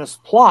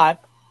communist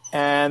plot,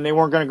 and they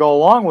weren't going to go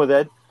along with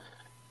it.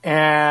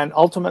 And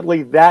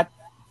ultimately, that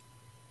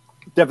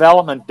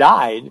development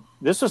died.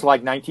 This was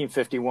like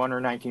 1951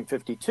 or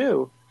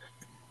 1952.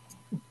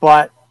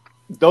 But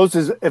those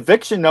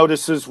eviction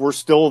notices were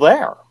still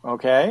there.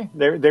 Okay,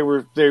 they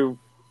were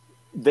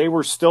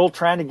still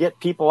trying to get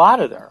people out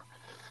of there.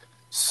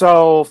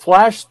 So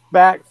flash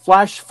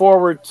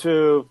forward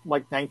to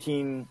like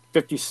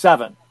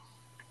 1957,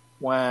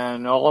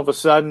 when all of a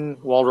sudden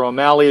Walter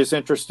O'Malley is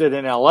interested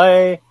in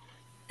L.A.,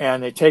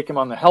 and they take him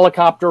on the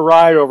helicopter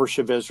ride over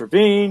Chavez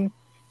Ravine,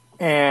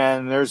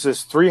 and there's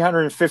this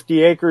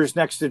 350 acres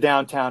next to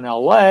downtown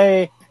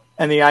L.A.,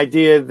 and the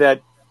idea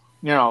that,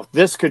 you know,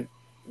 this could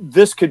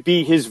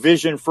be his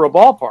vision for a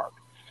ballpark.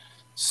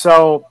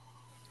 So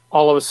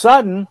all of a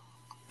sudden,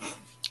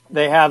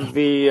 they had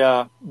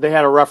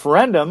a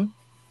referendum,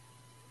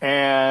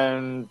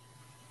 and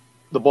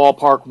the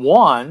ballpark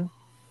won.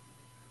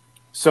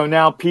 So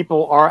now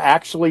people are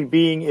actually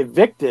being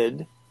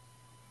evicted,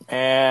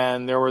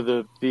 and there were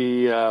the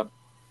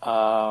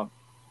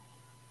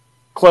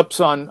clips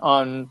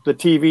on the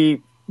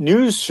TV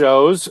news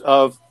shows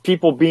of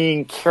people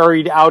being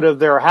carried out of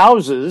their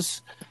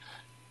houses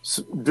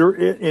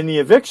in the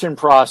eviction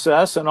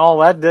process, and all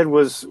that did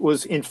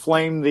was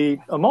inflame the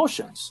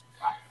emotions.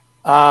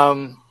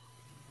 And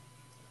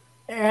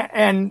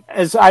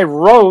as I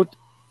wrote,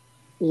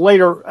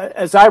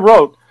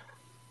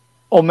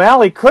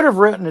 O'Malley could have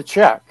written a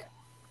check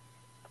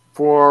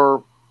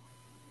for,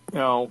 you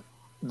know,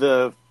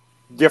 the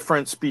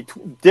difference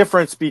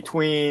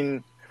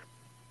between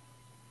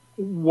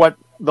what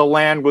the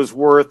land was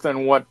worth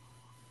and what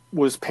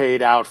was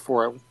paid out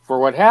for it, for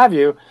what have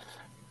you.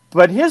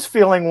 But his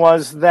feeling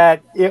was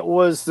that it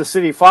was the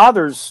city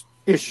fathers'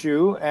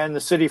 issue, and the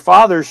city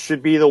fathers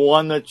should be the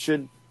one that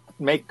should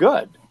make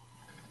good.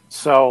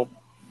 So,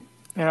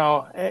 you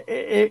know,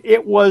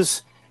 that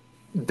was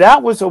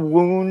a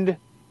wound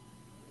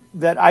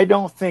that I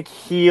don't think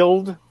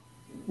healed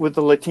with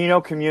the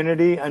Latino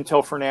community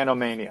until Fernando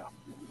Mania.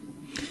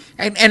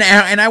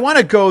 And I want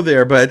to go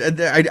there, but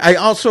I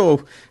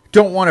also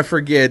don't want to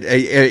forget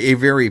a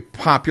very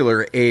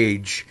popular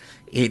age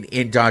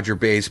in Dodger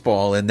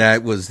baseball, and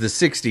that was the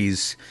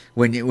 60s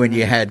when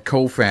you had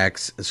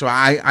Koufax. So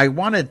I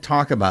want to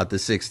talk about the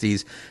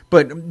 60s,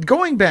 but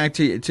going back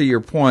to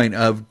your point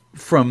of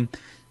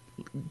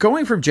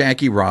going from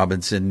Jackie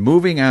Robinson,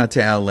 moving out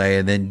to L.A.,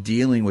 and then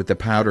dealing with the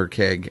powder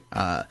keg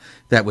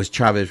that was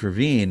Chavez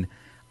Ravine.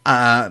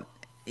 And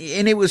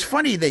it was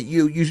funny that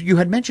you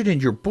had mentioned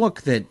in your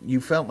book that you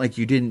felt like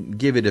you didn't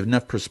give it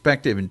enough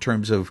perspective in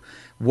terms of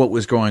what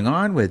was going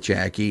on with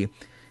Jackie.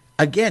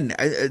 Again,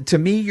 to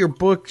me, your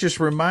book just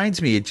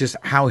reminds me just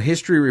how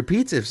history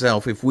repeats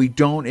itself if we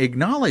don't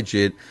acknowledge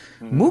it.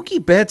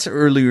 Mookie Betts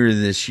earlier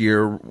this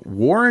year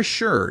wore a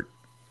shirt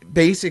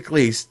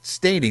basically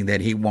stating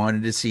that he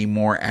wanted to see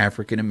more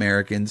African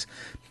Americans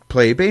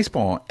play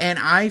baseball. And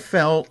I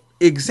felt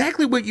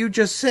exactly what you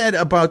just said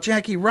about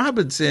Jackie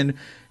Robinson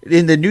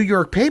in the New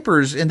York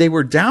papers, and they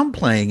were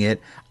downplaying it.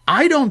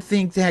 I don't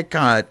think that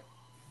got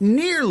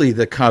nearly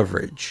the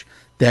coverage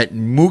that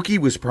Mookie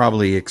was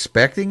probably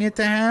expecting it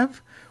to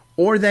have,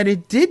 or that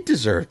it did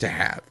deserve to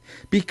have.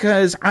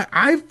 Because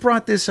I've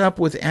brought this up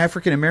with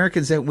African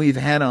Americans that we've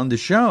had on the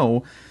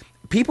show.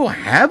 people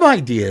have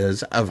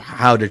ideas of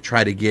how to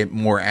try to get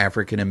more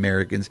African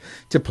Americans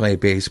to play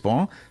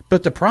baseball,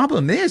 but the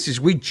problem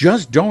is we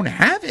just don't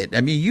have it.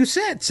 I mean, you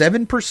said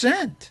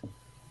 7%.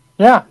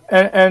 Yeah,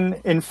 and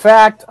in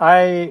fact,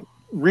 I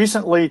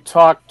recently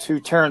talked to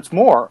Terrence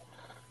Moore,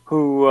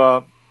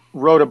 who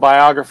wrote a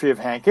biography of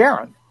Hank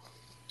Aaron,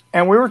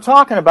 and we were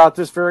talking about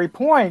this very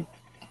point,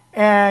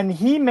 and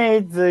he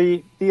made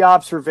the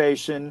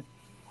observation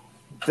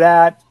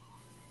that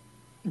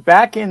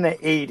back in the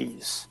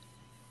 80s,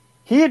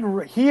 he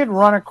had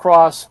run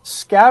across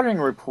scouting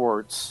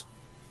reports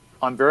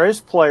on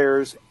various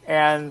players,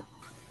 and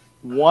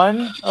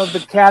one of the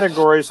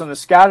categories on the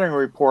scouting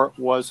report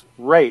was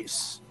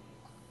race.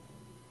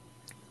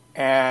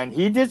 And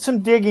he did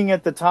some digging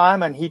at the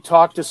time, and he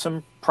talked to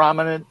some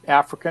prominent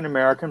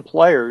African-American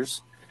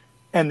players,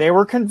 and they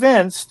were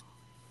convinced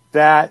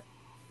that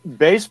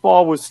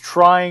baseball was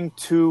trying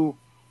to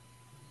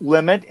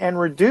limit and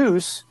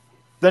reduce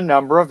the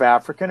number of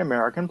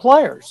African-American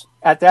players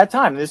at that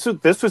time. This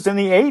was in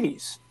the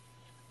 80s.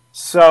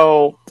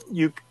 So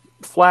you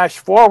flash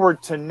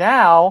forward to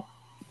now,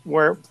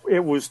 where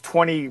it was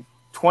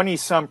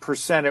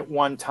 20-some% at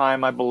one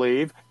time, I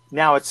believe.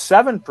 Now it's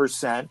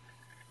 7%.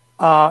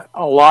 A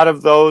lot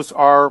of those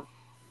are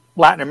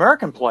Latin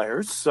American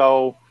players,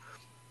 so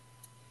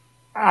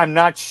I'm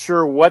not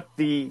sure what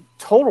the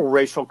total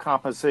racial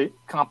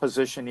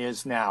composition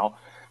is now.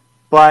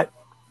 But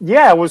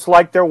yeah, it was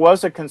like there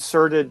was a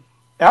concerted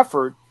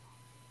effort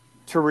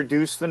to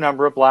reduce the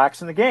number of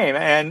blacks in the game.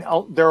 And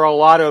there are a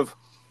lot of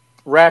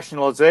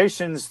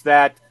rationalizations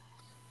that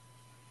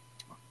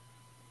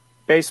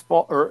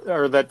baseball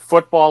or that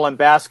football and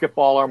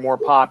basketball are more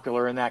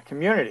popular in that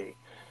community.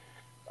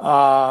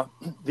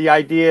 The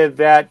idea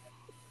that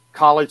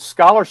college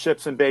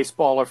scholarships in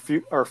baseball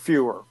are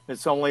fewer.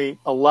 It's only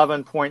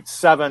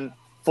 11.7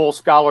 full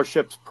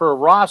scholarships per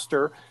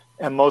roster,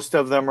 and most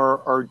of them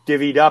are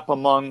divvied up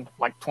among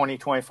like 20,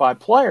 25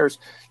 players.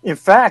 In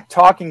fact,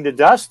 talking to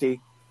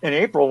Dusty in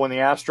April when the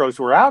Astros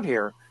were out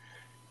here,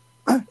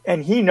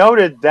 and he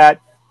noted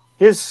that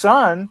his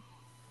son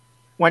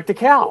went to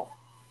Cal,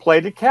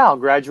 played at Cal,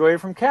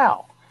 graduated from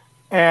Cal,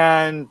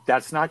 and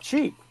that's not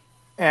cheap.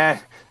 And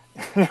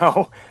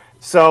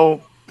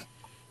so,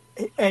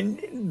 and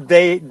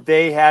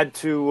they had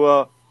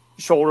to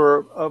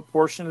shoulder a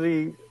portion of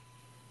the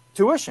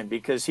tuition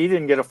because he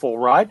didn't get a full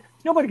ride.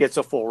 Nobody gets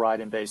a full ride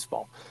in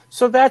baseball.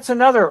 So that's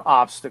another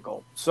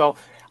obstacle. So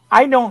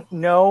I don't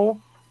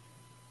know.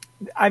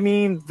 I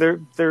mean,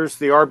 there's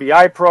the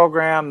RBI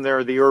program, there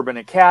are the urban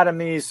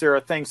academies, there are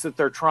things that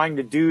they're trying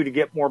to do to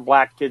get more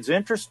black kids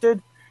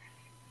interested.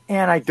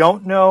 And I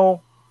don't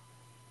know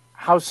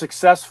how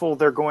successful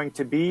they're going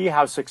to be,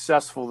 how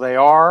successful they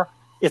are.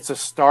 It's a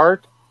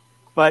start,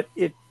 but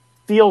it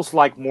feels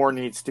like more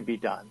needs to be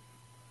done.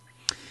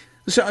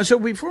 So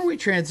before we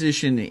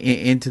transition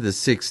into the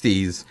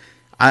 60s,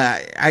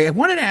 I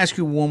wanted to ask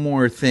you one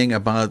more thing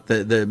about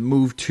the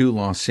move to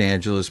Los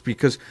Angeles,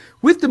 because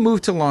with the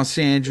move to Los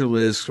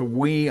Angeles,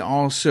 we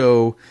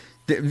also,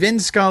 Vin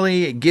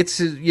Scully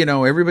gets,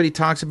 everybody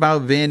talks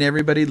about Vin,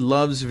 everybody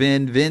loves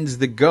Vin, Vin's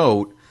the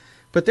GOAT.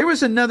 But there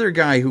was another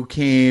guy who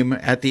came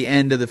at the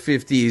end of the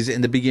 50s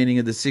and the beginning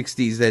of the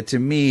 60s that to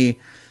me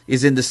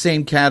is in the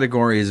same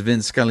category as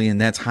Vin Scully,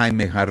 and that's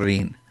Jaime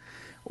Jarrín.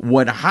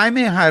 What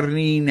Jaime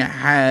Jarrín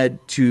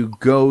had to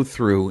go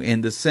through in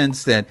the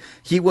sense that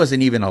he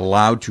wasn't even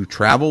allowed to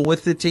travel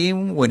with the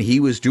team when he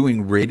was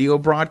doing radio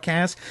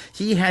broadcasts.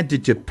 He had to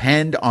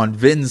depend on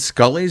Vin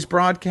Scully's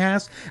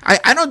broadcast.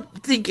 I don't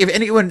think if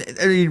anyone,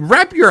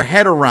 wrap your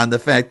head around the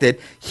fact that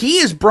he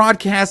is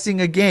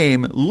broadcasting a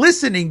game,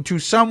 listening to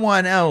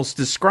someone else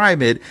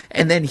describe it,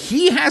 and then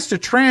he has to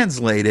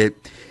translate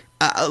it.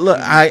 Look,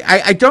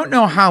 I don't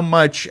know how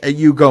much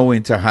you go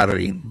into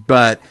Jarrín,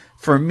 but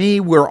for me,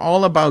 we're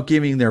all about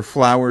giving their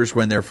flowers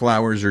when their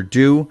flowers are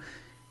due.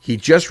 He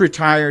just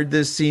retired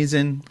this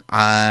season.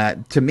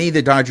 To me,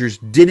 the Dodgers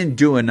didn't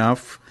do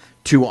enough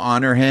to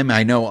honor him.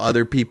 I know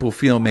other people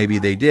feel maybe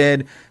they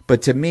did,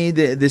 but to me,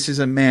 this is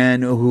a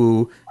man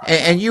who,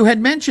 and you had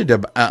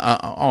mentioned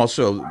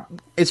also,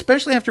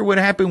 especially after what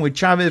happened with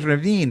Chavez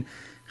Ravine,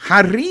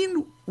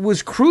 Jarrín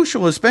was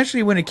crucial,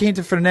 especially when it came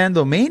to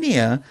Fernando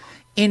Mania,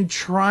 in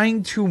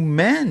trying to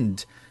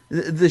mend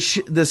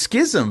the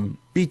schism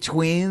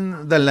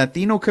between the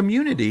Latino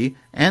community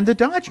and the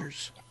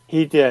Dodgers.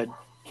 He did.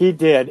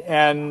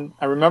 And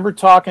I remember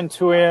talking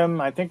to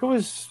him, I think it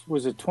was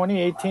it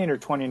 2018 or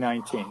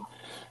 2019?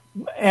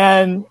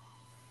 And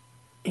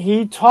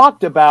he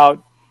talked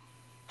about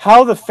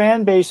how the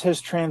fan base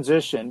has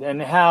transitioned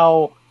and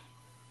how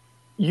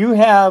you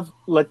have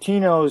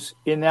Latinos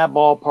in that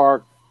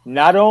ballpark,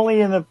 not only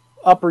in the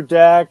upper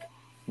deck,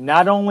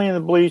 not only in the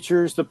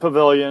bleachers, the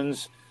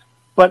pavilions,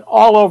 but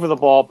all over the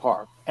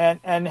ballpark,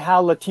 and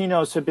how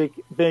Latinos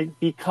have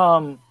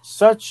become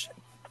such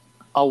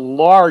a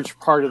large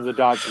part of the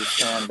Dodgers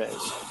fan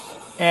base.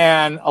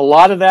 And a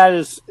lot of that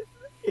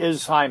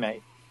is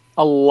Jaime.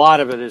 A lot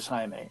of it is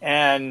Jaime.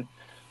 And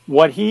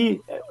what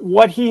he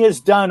has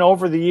done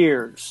over the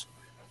years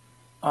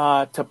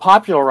to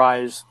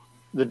popularize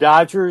the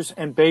Dodgers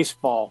and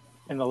baseball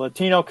and the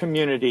Latino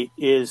community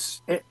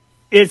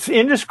it's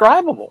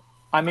indescribable.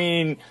 I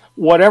mean,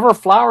 whatever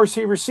flowers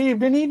he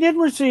received, and he did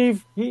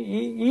receive,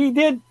 he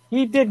did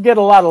get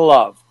a lot of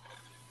love.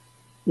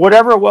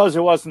 Whatever it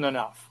wasn't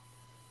enough.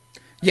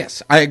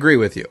 Yes, I agree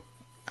with you.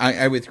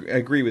 I would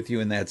agree with you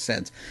in that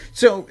sense.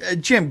 So,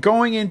 Jim,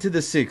 going into the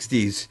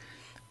 60s,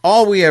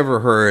 all we ever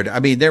heard, I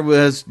mean, there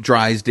was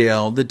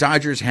Drysdale. The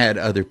Dodgers had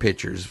other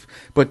pitchers.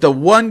 But the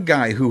one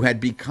guy who had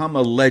become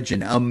a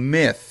legend, a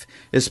myth,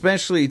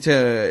 especially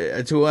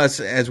to us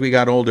as we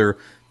got older,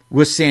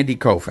 was Sandy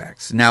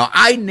Koufax. Now,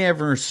 I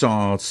never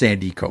saw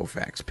Sandy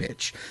Koufax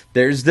pitch.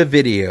 There's the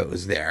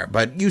videos there,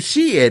 but you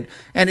see it,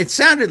 and it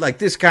sounded like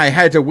this guy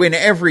had to win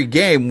every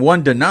game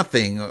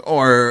 1-0,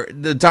 or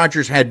the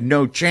Dodgers had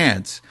no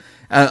chance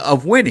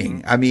of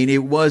winning. I mean,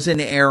 it was an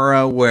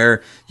era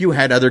where you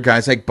had other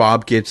guys like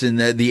Bob Gibson,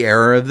 the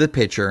era of the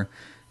pitcher.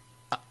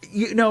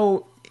 You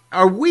know,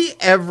 are we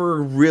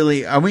ever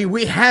really, I mean,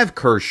 we have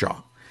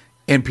Kershaw.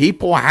 And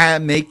people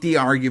make the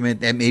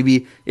argument that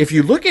maybe if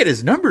you look at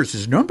his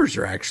numbers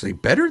are actually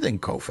better than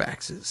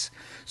Koufax's.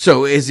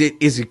 So is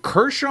it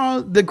Kershaw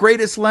the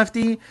greatest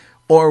lefty,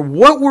 or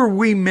what were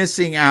we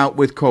missing out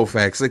with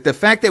Koufax? Like the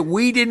fact that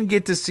we didn't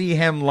get to see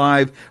him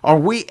live. Are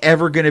we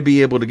ever going to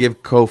be able to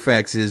give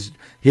Koufax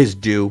his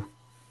due?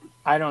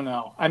 I don't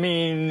know. I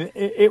mean,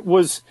 it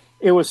was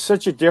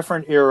such a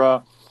different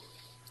era,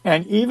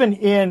 and even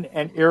in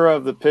an era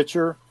of the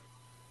pitcher,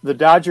 the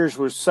Dodgers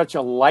were such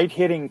a light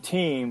hitting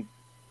team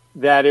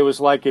that it was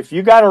like, if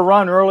you got a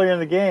run early in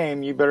the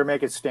game, you better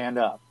make it stand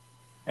up.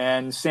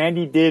 And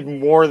Sandy did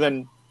more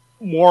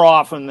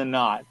often than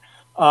not.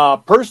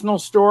 Personal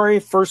story,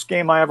 first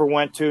game I ever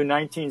went to,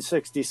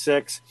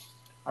 1966.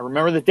 I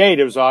remember the date.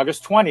 It was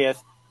August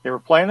 20th. They were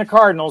playing the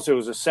Cardinals. It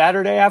was a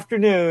Saturday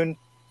afternoon.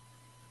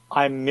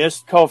 I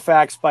missed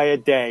Koufax by a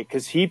day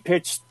because he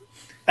pitched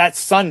that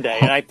Sunday,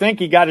 and I think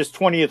he got his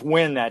 20th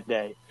win that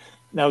day.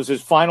 That was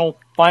his final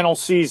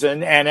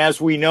season. And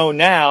as we know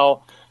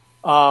now,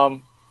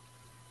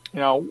 you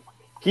know,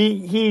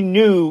 he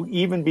knew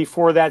even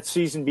before that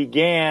season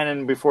began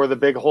and before the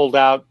big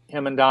holdout,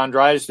 him and Don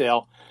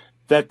Drysdale,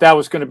 that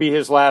was going to be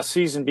his last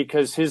season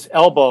because his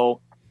elbow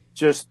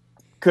just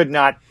could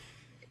not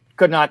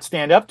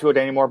stand up to it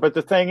anymore. But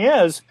the thing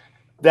is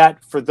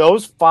that for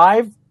those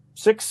 5-6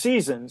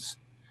 seasons,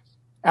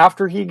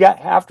 after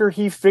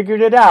he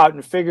figured it out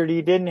and figured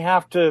he didn't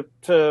have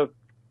to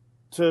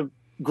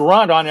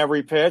grunt on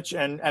every pitch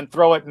and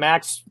throw at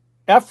max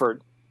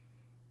effort,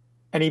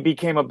 and he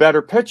became a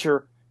better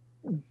pitcher,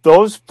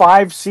 those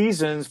 5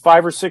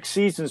 or 6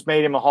 seasons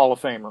made him a Hall of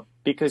Famer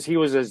because he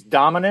was as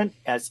dominant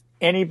as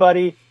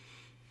anybody,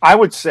 I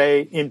would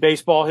say, in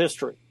baseball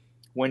history.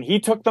 When he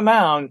took the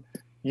mound,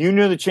 you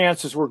knew the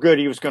chances were good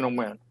he was going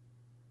to win.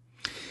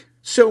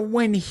 So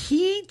when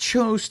he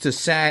chose to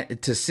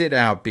sit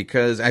out,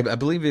 because I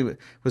believe it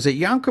was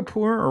Yom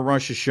Kippur or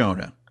Rosh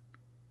Hashanah?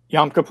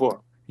 Yom Kippur.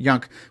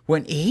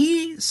 When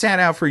he sat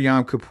out for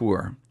Yom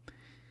Kippur,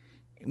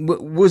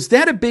 was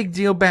that a big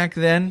deal back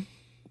then?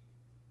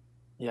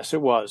 Yes,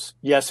 it was.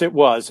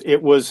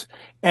 It was,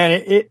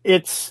 and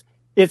it's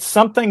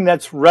something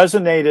that's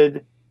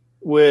resonated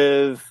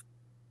with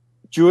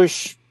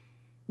Jewish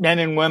men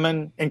and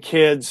women and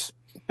kids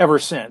ever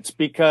since,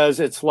 because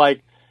it's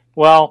like,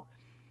 well,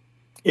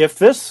 if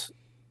this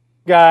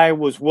guy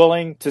was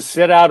willing to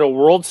sit out a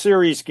World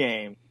Series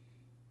game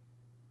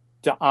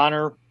to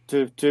honor,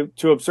 to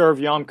observe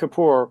Yom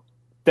Kippur,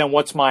 then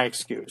what's my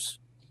excuse?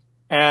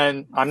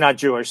 And I'm not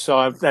Jewish, so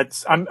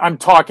I'm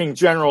talking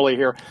generally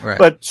here. Right.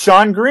 But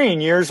Sean Green,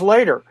 years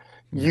later,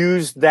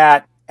 used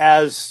that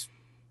as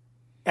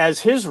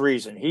his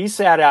reason. He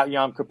sat out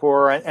Yom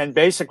Kippur, and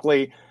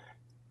basically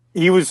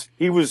he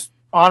was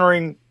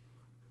honoring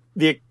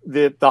the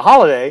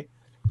holiday.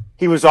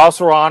 He was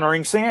also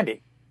honoring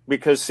Sandy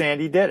because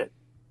Sandy did it,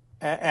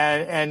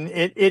 and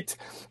it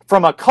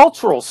from a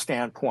cultural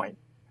standpoint,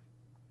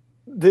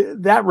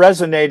 that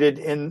resonated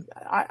in,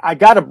 I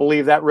got to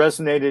believe that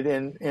resonated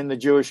in the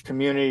Jewish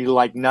community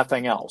like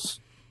nothing else,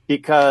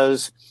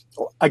 because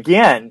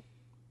again,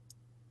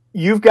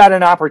 you've got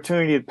an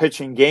opportunity to pitch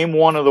in game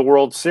 1 of the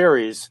World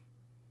Series,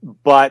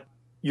 but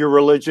your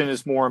religion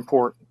is more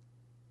important.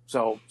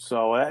 So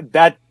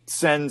that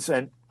sends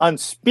an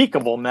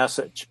unspeakable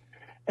message.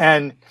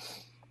 And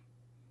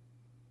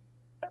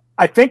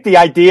I think the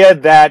idea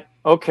that,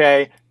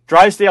 okay,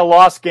 Drysdale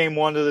lost game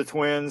 1 to the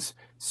Twins,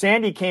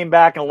 Sandy came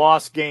back and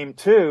lost game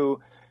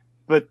 2,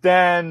 but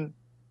then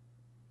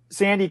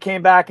Sandy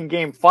came back in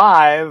game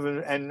 5,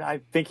 and I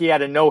think he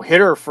had a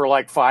no-hitter for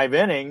like 5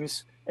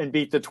 innings and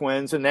beat the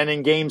Twins. And then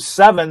in game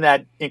 7,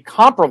 that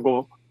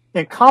incomparable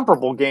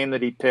game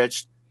that he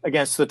pitched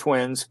against the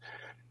Twins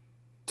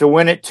to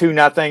win it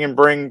 2-0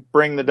 and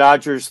bring the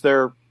Dodgers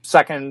their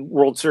second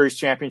World Series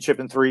championship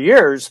in 3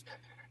 years.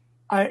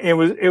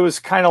 It was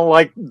kind of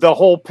like the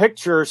whole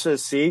picture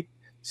says, see,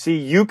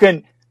 you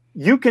can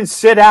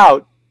sit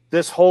out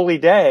this holy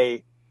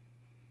day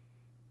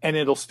and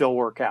it'll still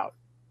work out.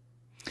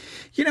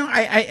 You know,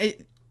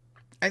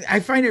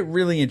 I find it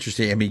really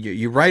interesting. I mean,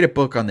 you write a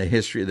book on the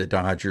history of the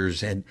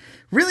Dodgers and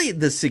really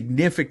the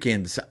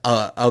significance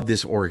of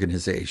this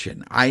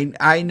organization.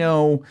 I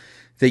know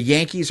the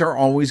Yankees are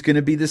always going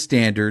to be the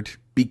standard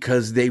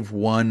because they've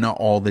won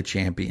all the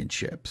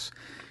championships.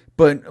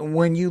 But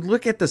when you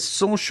look at the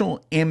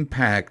social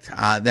impact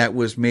that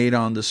was made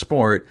on the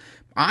sport,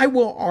 I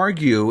will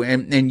argue,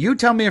 and you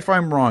tell me if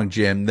I'm wrong,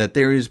 Jim, that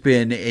there has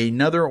been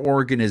another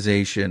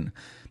organization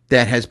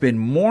that has been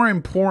more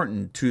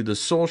important to the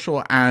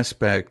social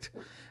aspect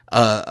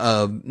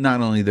of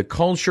not only the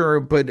culture,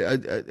 but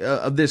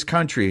of this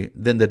country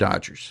than the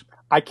Dodgers.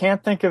 I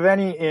can't think of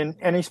any in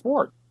any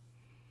sport.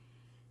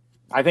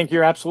 I think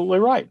you're absolutely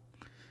right.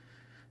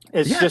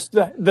 It's just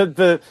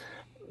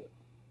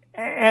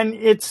and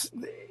it's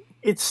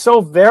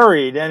so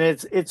varied, and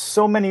it's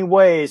so many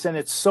ways, and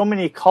it's so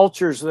many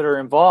cultures that are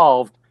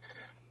involved.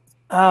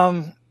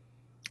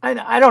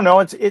 I don't know.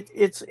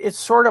 It's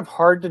sort of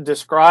hard to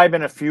describe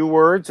in a few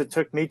words. It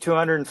took me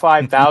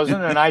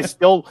 205,000, and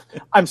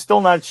I'm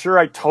still not sure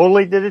I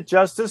totally did it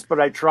justice, but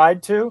I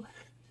tried to.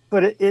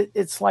 But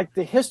it's like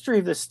the history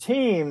of this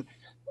team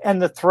and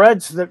the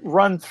threads that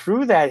run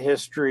through that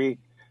history.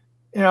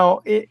 You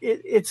know,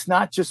 it's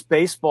not just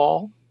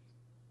baseball.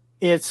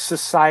 It's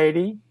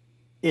society.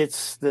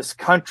 It's this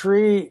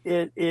country.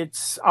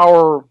 It's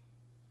our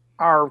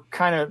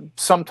kind of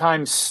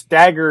sometimes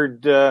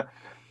staggered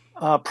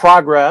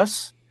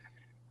progress.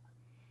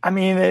 I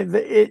mean,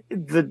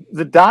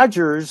 the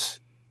Dodgers.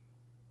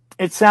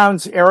 It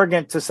sounds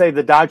arrogant to say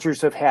the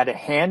Dodgers have had a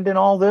hand in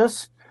all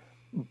this,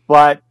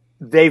 but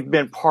they've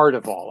been part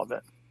of all of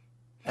it.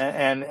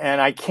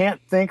 And I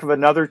can't think of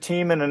another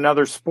team in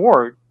another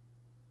sport,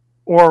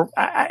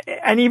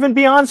 and even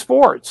beyond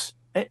sports,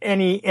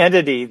 any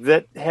entity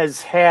that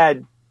has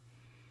had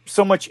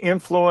so much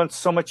influence,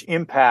 so much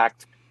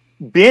impact,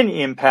 been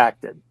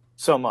impacted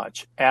so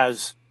much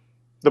as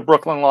the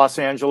Brooklyn, Los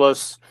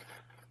Angeles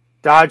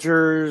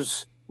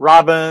Dodgers,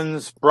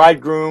 Robins,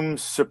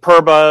 Bridegrooms,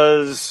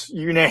 Superbas,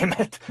 you name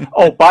it.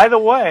 Oh, by the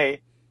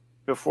way,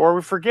 before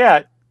we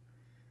forget,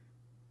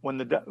 when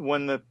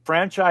the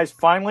franchise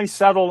finally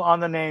settled on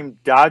the name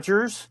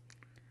Dodgers,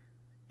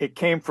 it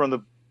came from the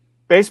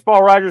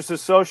Baseball Writers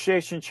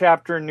Association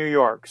chapter in New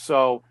York.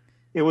 So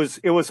it was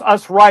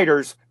us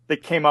writers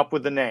that came up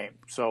with the name.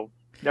 So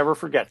never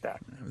forget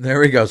that. There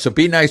we go. So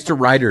be nice to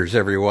writers,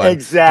 everyone.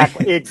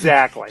 Exactly.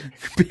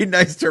 Be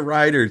nice to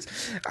writers.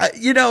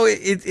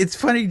 It's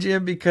funny,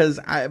 Jim, because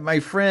my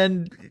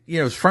friend,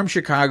 is from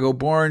Chicago,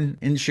 born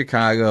in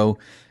Chicago,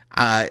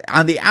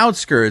 on the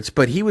outskirts,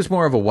 but he was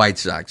more of a White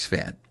Sox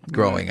fan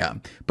growing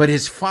up. But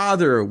his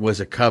father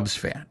was a Cubs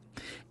fan.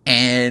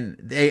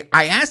 And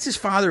I asked his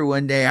father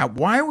one day,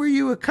 why were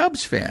you a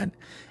Cubs fan?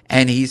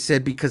 And he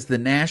said, because the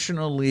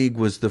National League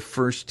was the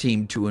first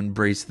team to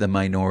embrace the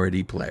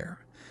minority player.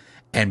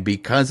 And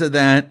because of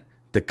that,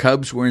 the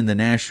Cubs were in the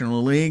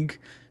National League.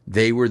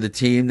 They were the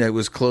team that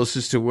was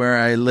closest to where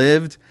I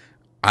lived.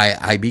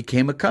 I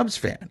became a Cubs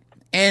fan.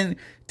 And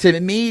to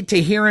me,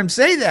 to hear him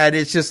say that,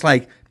 it's just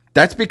like,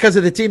 that's because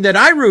of the team that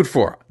I root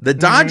for, the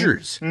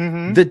Dodgers.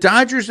 Mm-hmm. The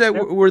Dodgers that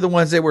were the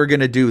ones that were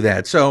going to do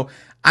that. So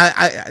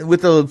I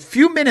with the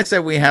few minutes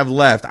that we have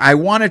left, I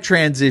want to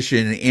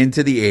transition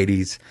into the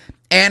 80s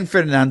and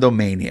Fernando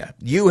Mania.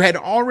 You had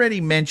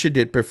already mentioned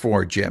it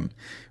before, Jim.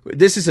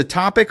 This is a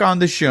topic on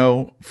the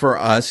show for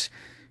us.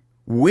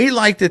 We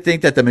like to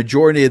think that the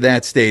majority of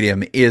that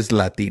stadium is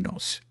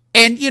Latinos.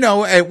 And,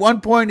 at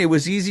one point it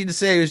was easy to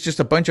say it was just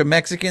a bunch of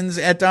Mexicans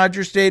at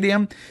Dodger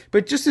Stadium.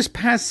 But just this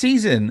past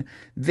season,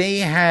 they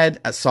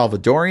had a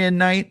Salvadorian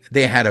night.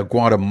 They had a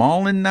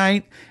Guatemalan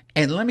night.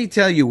 And let me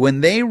tell you,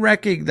 when they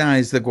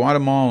recognized the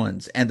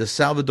Guatemalans and the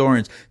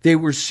Salvadorans, they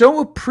were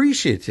so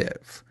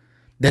appreciative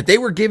that they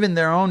were given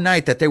their own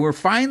night, that they were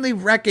finally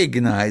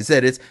recognized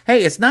that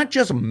it's not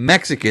just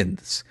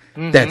Mexicans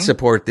that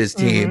support this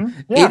team.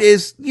 Mm-hmm. Yeah. It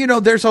is,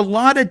 there's a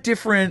lot of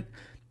different,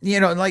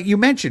 like you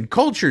mentioned,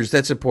 cultures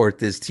that support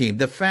this team.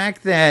 The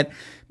fact that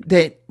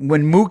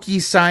when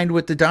Mookie signed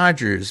with the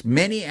Dodgers,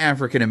 many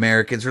African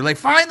Americans are like,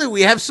 finally,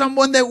 we have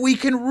someone that we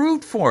can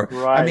root for.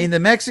 Right. I mean, the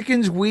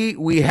Mexicans,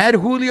 we had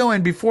Julio,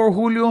 and before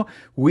Julio,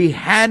 we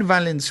had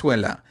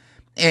Valenzuela.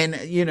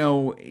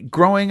 And,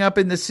 growing up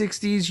in the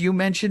 60s, you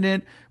mentioned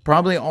it,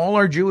 probably all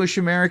our Jewish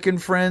American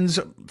friends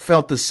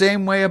felt the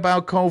same way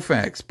about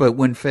Koufax. But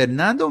when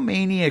Fernando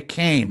Mania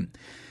came,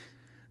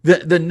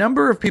 the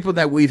number of people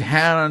that we've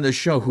had on the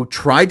show who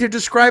tried to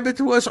describe it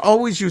to us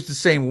always used the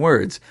same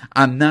words.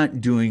 I'm not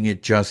doing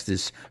it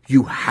justice.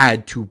 You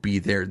had to be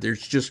there.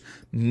 There's just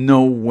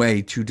no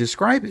way to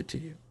describe it to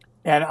you.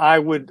 And I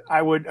would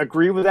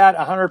agree with that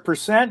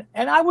 100%.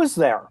 And I was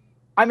there.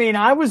 I mean,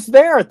 I was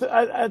there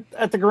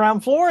at the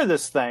ground floor of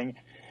this thing.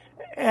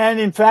 And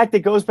in fact, it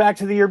goes back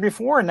to the year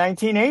before, in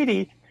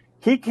 1980.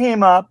 He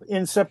came up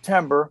in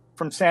September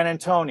from San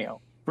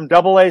Antonio, from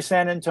AA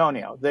San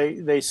Antonio.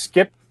 They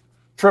skipped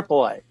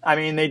AAA. I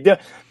mean, when the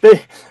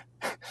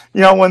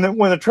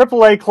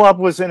AAA club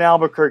was in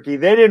Albuquerque,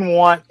 they didn't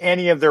want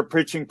any of their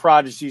pitching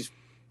prodigies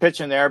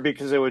pitching there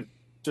because it would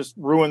just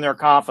ruin their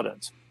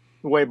confidence.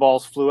 the way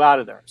balls flew out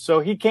of there. So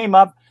he came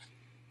up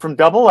from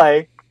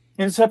Double-A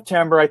in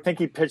September. I think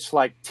he pitched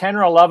like 10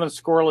 or 11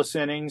 scoreless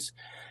innings.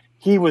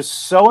 He was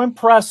so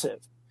impressive.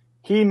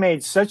 He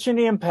made such an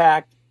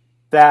impact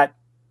that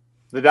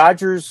the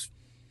Dodgers,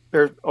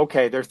 they're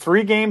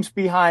 3 games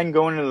behind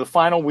going into the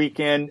final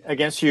weekend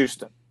against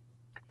Houston.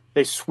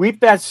 They sweep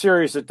that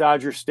series at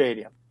Dodger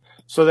Stadium.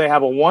 So they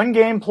have a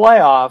 1-game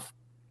playoff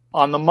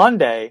on the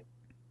Monday,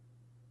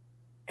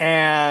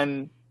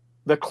 and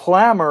the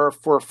clamor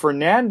for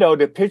Fernando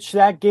to pitch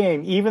that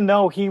game, even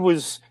though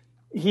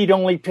he'd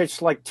only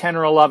pitched like 10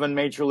 or 11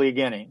 major league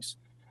innings.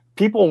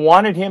 People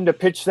wanted him to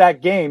pitch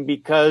that game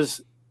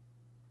because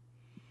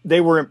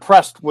they were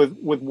impressed with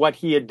what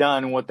he had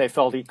done and what they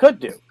felt he could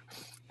do.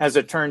 As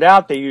it turned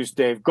out, they used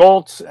Dave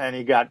Goltz, and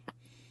he got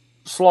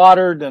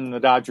slaughtered, and the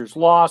Dodgers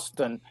lost.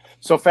 And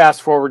so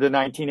fast forward to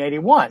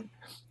 1981.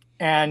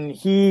 And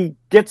he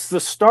gets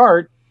the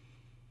start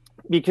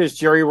because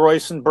Jerry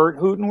Royce and Bert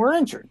Hooton were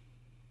injured.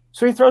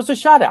 So he throws a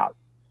shutout.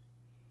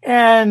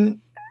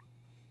 And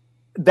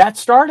that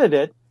started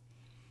it.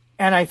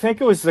 And I think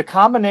it was the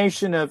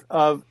combination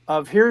of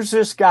here's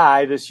this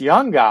guy, this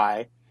young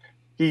guy.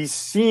 He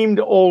seemed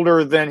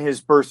older than his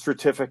birth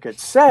certificate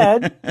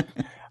said.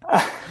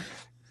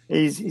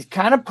 He's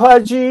kind of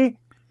pudgy.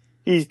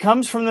 He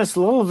comes from this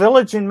little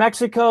village in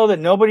Mexico that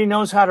nobody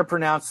knows how to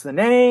pronounce the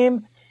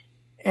name.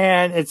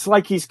 And it's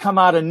like he's come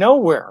out of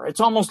nowhere.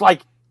 It's almost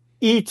like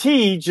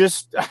E.T.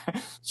 just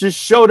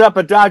showed up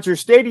at Dodger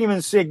Stadium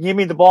and said, give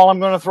me the ball, I'm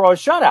going to throw a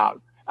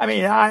shutout. I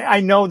mean,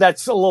 I know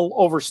that's a little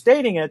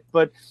overstating it,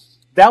 but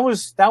that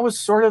was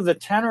sort of the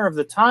tenor of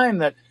the time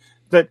that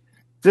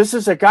this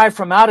is a guy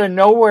from out of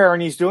nowhere,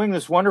 and he's doing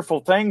this wonderful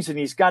things, and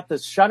he's got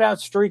this shutout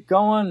streak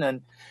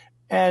going,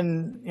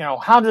 and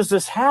how does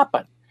this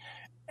happen?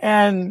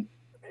 And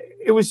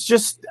it was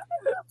just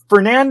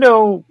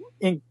Fernando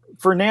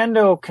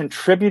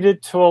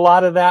contributed to a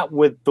lot of that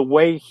with the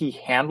way he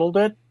handled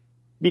it,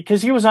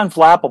 because he was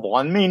unflappable.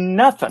 I mean,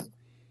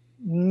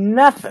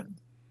 nothing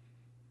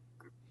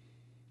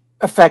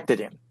affected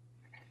him.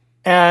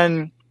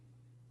 And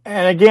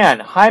again,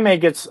 Jaime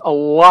gets a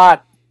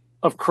lot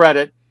of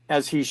credit,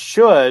 as he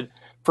should,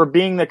 for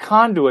being the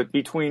conduit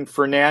between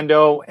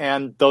Fernando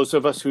and those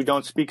of us who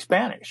don't speak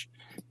Spanish,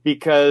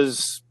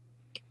 because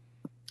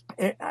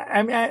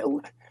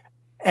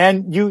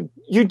and you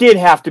did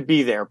have to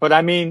be there, but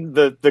I mean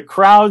the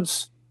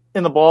crowds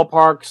in the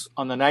ballparks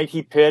on the night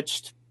he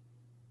pitched,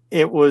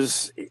 it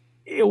was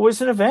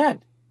an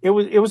event. It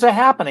was a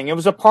happening. It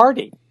was a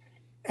party.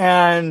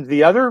 And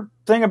the other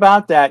thing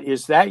about that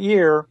is that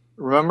year,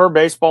 remember,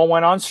 baseball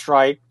went on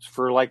strike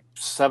for like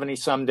 70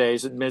 some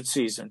days at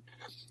midseason.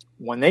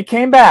 When they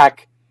came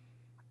back,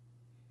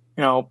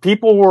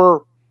 people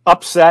were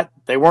upset.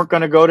 They weren't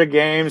going to go to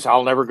games.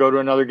 I'll never go to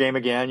another game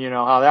again. You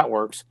know how that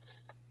works.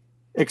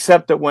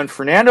 Except that when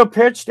Fernando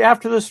pitched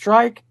after the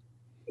strike,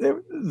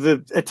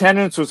 the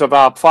attendance was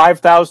about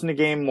 5,000 a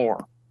game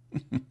more.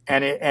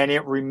 and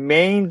it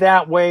remained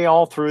that way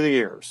all through the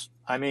years.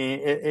 I mean,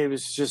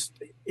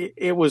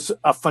 it was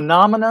a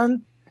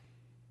phenomenon.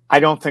 I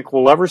don't think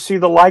we'll ever see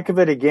the like of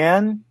it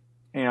again.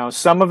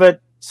 Some of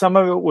it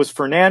was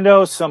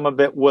Fernando, some of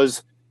it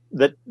was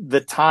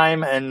the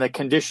time and the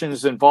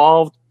conditions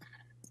involved.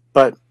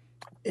 But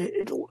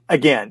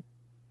again,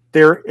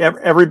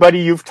 everybody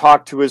you've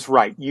talked to is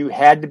right. You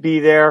had to be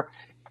there.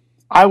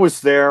 I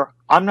was there.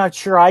 I'm not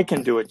sure I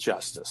can do it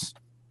justice.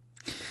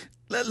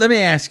 Let me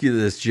ask you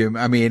this, Jim.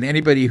 I mean,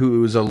 anybody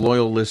who is a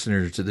loyal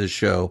listener to this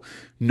show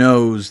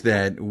knows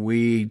that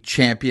we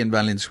champion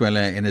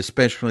Valenzuela, and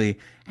especially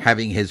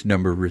having his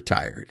number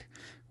retired.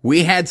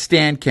 We had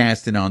Stan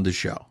Kasten on the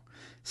show.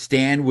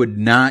 Stan would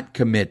not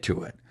commit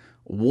to it.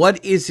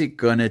 What is it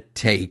going to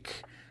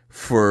take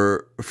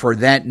for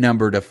that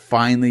number to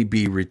finally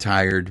be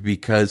retired?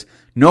 Because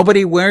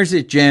nobody wears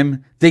it,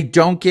 Jim. They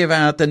don't give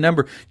out the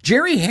number.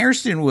 Jerry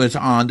Hairston was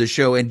on the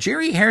show, and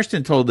Jerry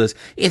Hairston told us,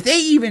 if they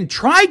even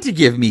tried to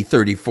give me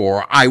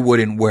 34, I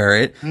wouldn't wear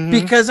it,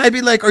 because I'd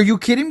be like, are you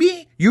kidding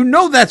me?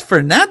 That's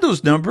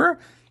Fernando's number.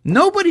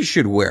 Nobody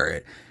should wear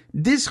it.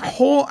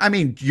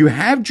 You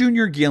have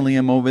Junior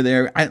Gilliam over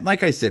there.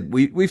 Like I said,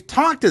 we've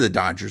talked to the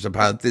Dodgers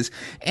about this,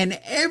 and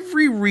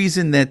every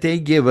reason that they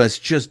give us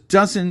just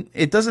doesn't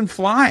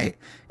fly.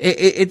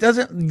 It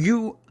doesn't.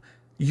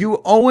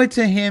 You owe it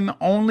to him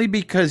only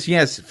because,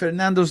 yes,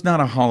 Fernando's not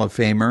a Hall of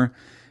Famer,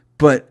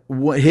 but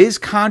his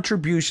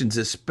contributions,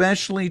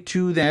 especially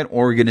to that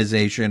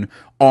organization,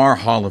 are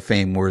Hall of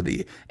Fame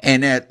worthy.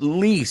 And at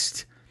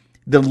least,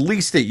 the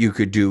least that you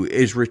could do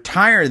is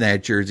retire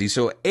that jersey,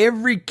 so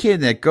every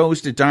kid that goes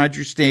to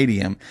Dodger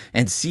Stadium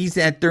and sees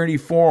that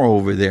 34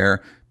 over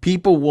there,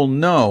 people will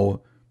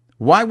know,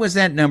 why was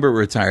that number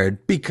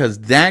retired? Because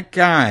that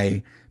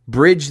guy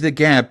bridged the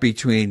gap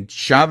between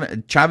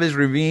Chavez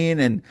Ravine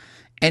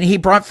and he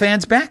brought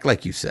fans back,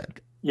 like you said.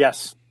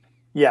 Yes.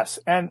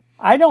 And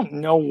I don't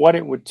know what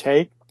it would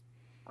take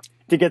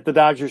to get the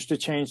Dodgers to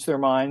change their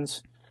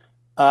minds.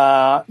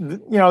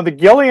 The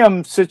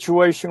Gilliam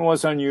situation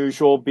was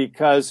unusual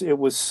because it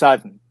was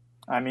sudden.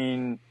 I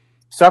mean,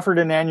 suffered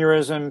an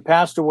aneurysm,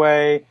 passed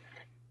away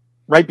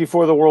right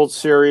before the World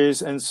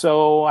Series. And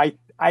so I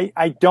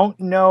don't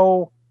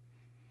know.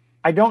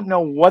 I don't know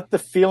what the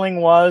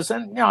feeling was.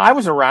 And, I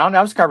was around,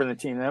 I was covering the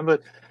team then,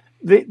 but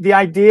the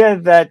idea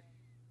that,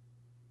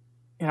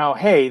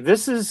 hey,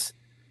 this is,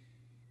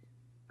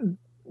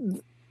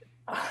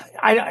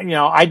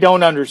 I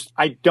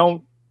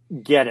don't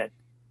get it,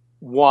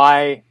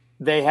 why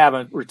they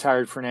haven't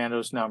retired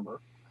Fernando's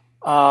number.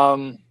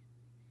 And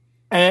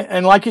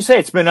like you say,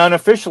 it's been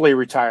unofficially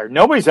retired.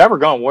 Nobody's ever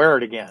going to wear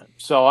it again.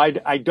 So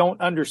I don't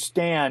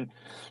understand.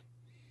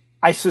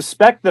 I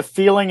suspect the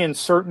feeling in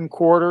certain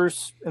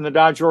quarters in the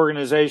Dodge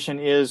organization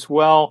is,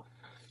 well,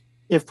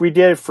 if we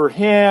did it for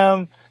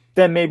him,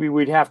 then maybe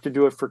we'd have to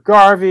do it for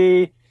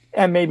Garvey,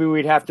 and maybe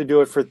we'd have to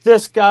do it for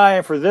this guy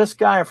and for this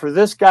guy and for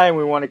this guy, and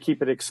we want to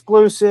keep it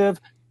exclusive.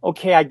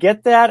 Okay, I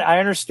get that. I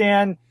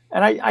understand.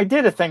 And I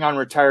did a thing on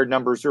retired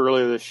numbers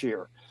earlier this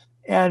year.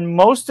 And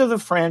most of the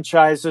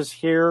franchises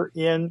here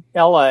in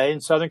LA,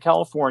 in Southern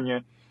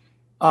California,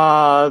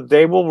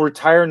 they will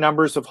retire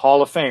numbers of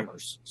Hall of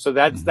Famers. So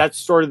that's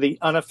sort of the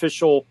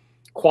unofficial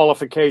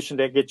qualification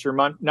to get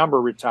your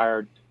number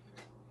retired.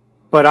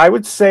 But I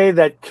would say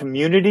that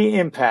community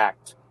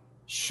impact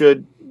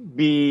should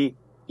be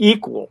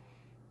equal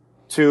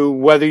to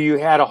whether you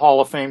had a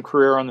Hall of Fame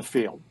career on the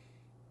field.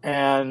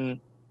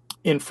 And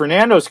in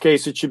Fernando's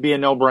case, it should be a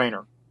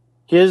no-brainer.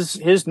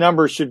 His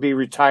number should be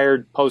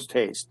retired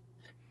post-haste.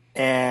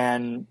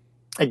 And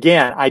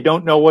again, I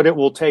don't know what it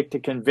will take to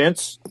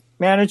convince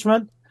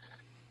management,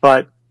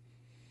 but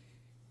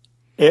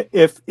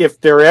if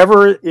there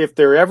ever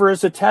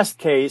is a test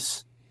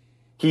case,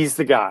 he's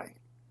the guy.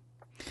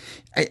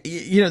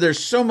 There's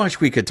so much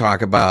we could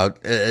talk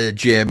about,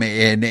 Jim,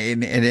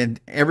 and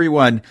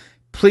everyone,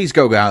 please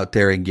go out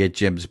there and get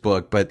Jim's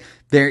book. But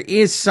there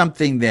is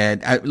something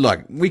that,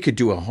 look, we could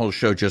do a whole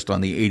show just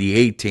on the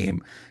 88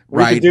 team.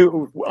 Right.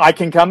 I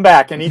can come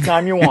back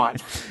anytime you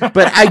want.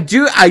 But I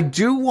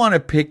do want to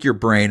pick your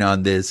brain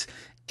on this.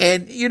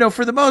 And,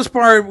 for the most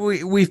part,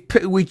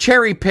 we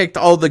cherry picked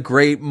all the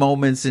great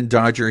moments in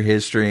Dodger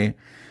history.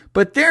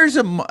 But there's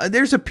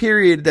a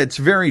period that's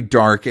very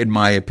dark, in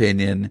my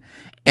opinion,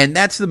 and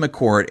that's the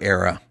McCourt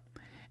era.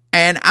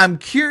 And I'm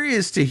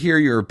curious to hear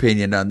your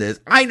opinion on this.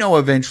 I know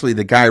eventually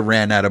the guy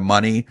ran out of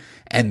money,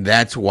 and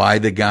that's why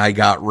the guy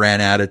got ran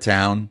out of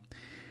town.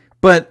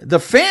 But the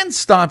fans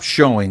stopped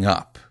showing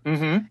up.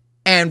 Mm-hmm.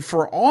 And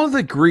for all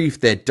the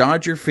grief that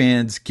Dodger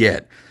fans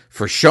get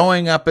for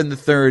showing up in the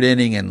third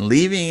inning and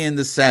leaving in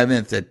the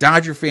seventh, that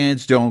Dodger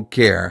fans don't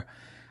care,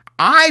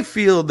 I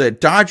feel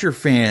that Dodger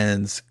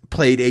fans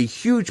played a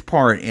huge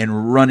part in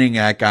running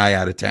that guy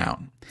out of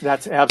town.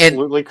 That's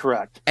absolutely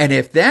correct. And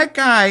if that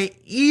guy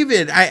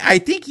I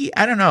think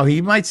I don't know,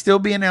 he might still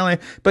be in LA,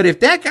 but if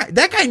that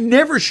guy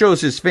never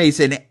shows his face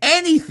in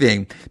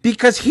anything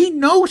because he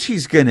knows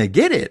he's going to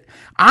get it.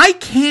 I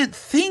can't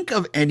think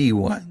of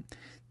anyone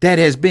that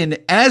has been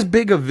as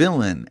big a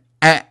villain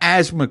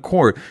as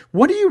McCourt.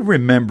 What do you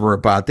remember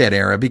about that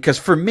era? Because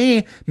for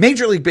me,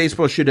 Major League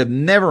Baseball should have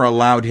never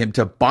allowed him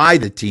to buy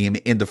the team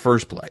in the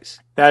first place.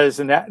 That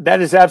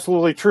is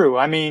absolutely true.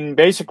 I mean,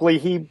 basically,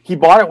 he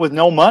bought it with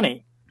no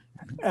money,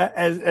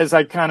 as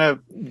I kind of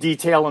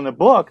detail in the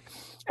book.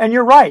 And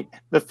you're right.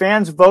 The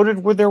fans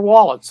voted with their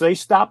wallets. They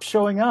stopped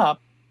showing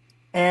up.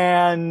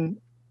 And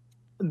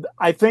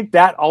I think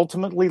that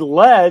ultimately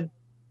led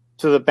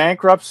to the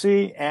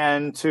bankruptcy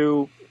and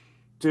to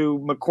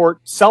McCourt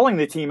selling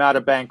the team out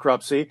of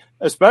bankruptcy,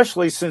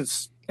 especially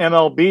since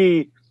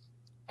MLB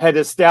had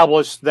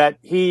established that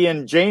he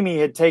and Jamie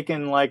had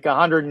taken like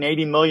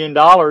 $180 million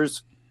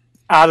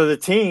out of the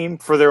team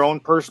for their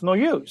own personal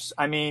use.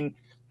 I mean,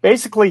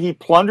 basically he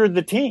plundered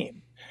the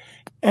team.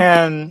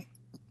 And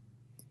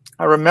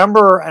I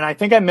remember, and I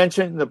think I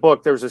mentioned in the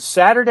book, there was a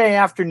Saturday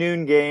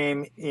afternoon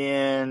game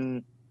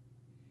in,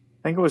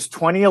 I think it was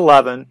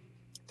 2011.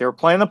 They were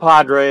playing the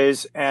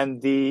Padres,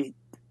 and the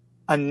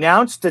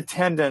announced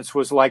attendance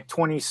was like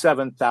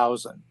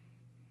 27,000.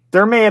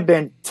 There may have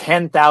been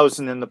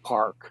 10,000 in the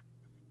park.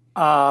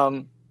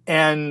 And,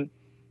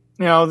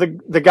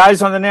 the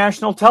guys on the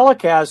national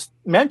telecast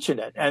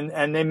mentioned it,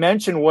 and they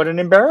mentioned what an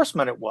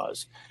embarrassment it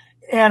was.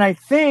 And I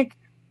think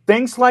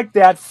things like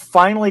that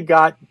finally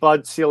got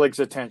Bud Selig's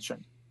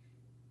attention.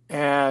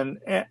 And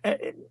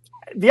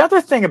the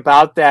other thing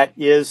about that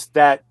is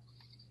that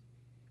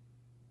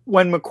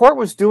when McCourt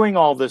was doing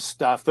all this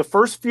stuff, the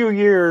first few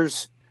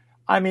years,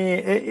 I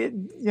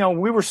mean,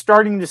 we were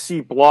starting to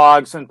see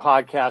blogs and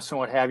podcasts and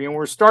what have you, and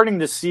we're starting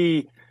to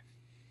see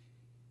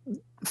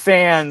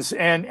fans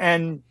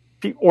and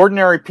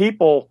ordinary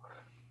people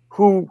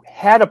who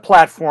had a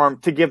platform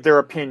to give their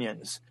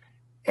opinions.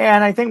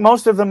 And I think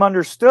most of them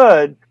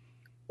understood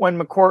when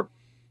McCourt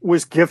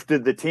was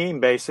gifted the team,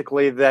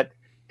 basically, that,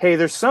 hey,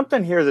 there's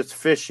something here that's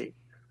fishy.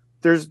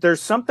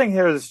 There's something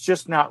here that's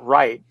just not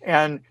right.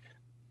 And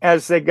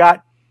as they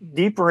got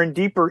deeper and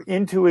deeper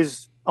into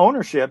his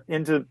ownership,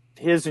 into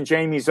his and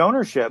Jamie's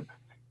ownership,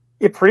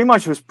 it pretty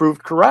much was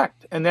proved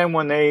correct. And then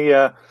when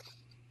they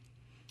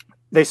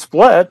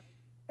split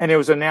and it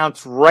was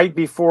announced right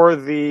before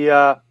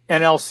the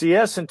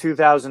NLCS in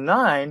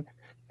 2009,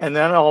 and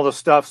then all the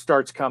stuff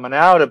starts coming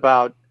out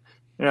about,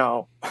 you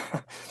know,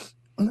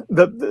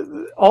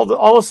 all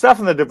the stuff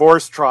in the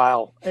divorce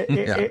trial.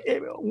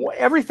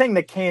 Everything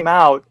that came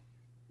out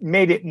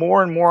made it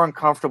more and more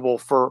uncomfortable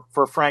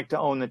for Frank to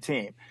own the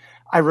team.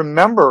 I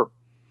remember,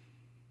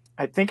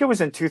 I think it was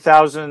in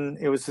 2000,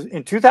 it was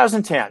in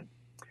 2010,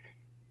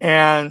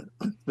 and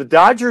the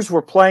Dodgers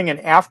were playing an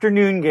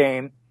afternoon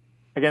game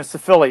against the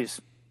Phillies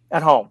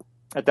at home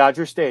at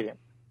Dodger Stadium.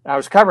 I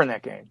was covering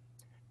that game,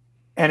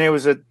 and it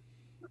was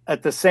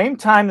at the same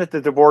time that the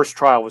divorce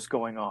trial was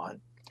going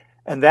on.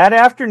 And that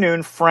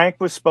afternoon, Frank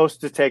was supposed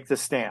to take the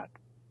stand.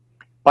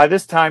 By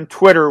this time,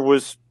 Twitter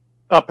was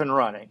up and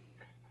running.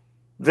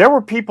 There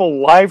were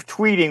people live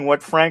tweeting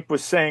what Frank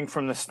was saying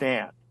from the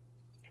stand.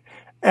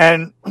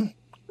 And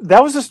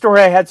that was a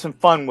story I had some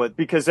fun with,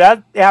 because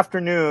that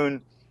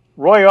afternoon,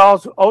 Roy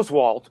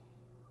Oswalt,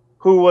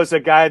 who was a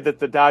guy that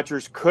the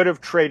Dodgers could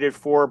have traded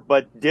for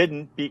but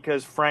didn't,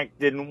 because Frank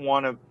didn't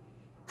want to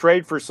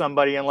trade for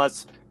somebody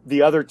unless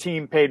the other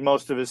team paid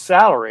most of his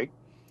salary.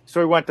 So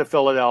he went to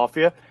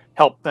Philadelphia,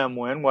 helped them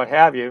win, what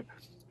have you.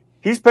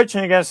 He's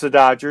pitching against the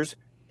Dodgers.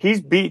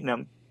 He's beating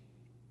them.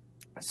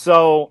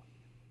 So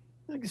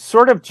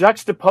sort of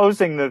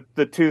juxtaposing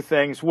the two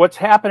things, what's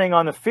happening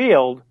on the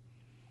field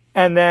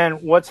and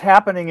then what's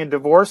happening in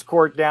divorce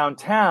court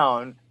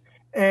downtown,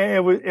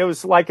 it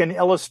was like an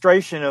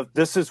illustration of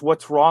this is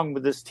what's wrong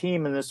with this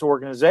team and this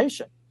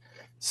organization.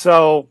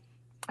 So,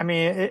 I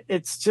mean,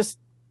 it's just,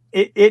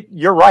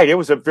 you're right. It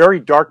was a very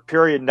dark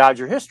period in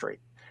Dodger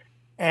history.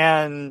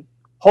 And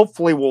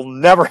hopefully we'll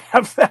never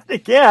have that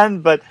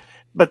again. But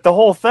the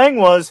whole thing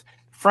was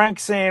Frank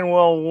saying,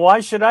 well, why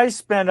should I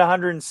spend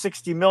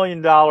 $160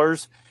 million?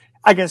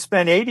 I can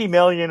spend $80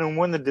 million and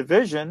win the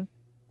division.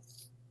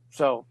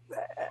 So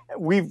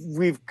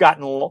we've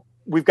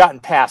gotten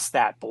past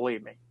that,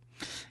 believe me.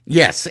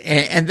 Yes,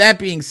 and that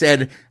being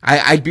said,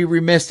 I'd be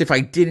remiss if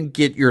I didn't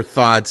get your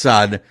thoughts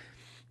on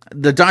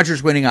the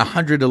Dodgers winning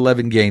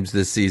 111 games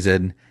this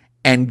season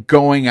and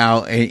going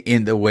out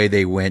in the way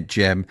they went,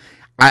 Jim.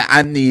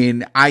 I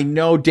mean, I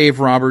know Dave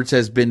Roberts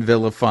has been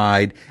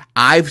vilified.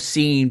 I've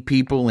seen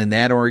people in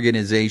that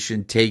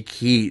organization take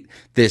heat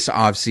this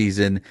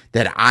offseason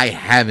that I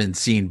haven't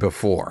seen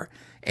before.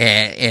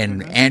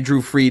 And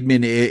Andrew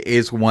Friedman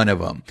is one of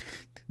them.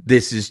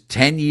 This is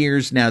 10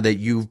 years now that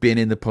you've been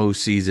in the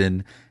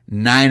postseason.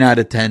 9 out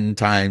of 10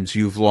 times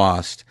you've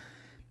lost.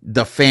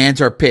 The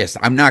fans are pissed.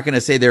 I'm not going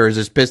to say they're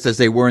as pissed as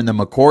they were in the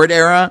McCord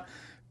era,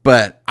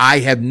 but I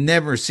have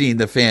never seen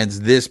the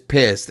fans this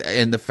pissed.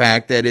 And the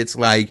fact that it's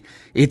like,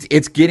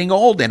 it's getting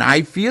old. And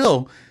I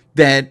feel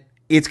that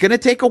it's going to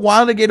take a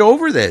while to get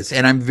over this.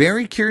 And I'm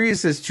very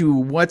curious as to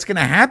what's going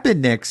to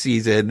happen next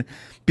season,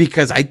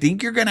 because I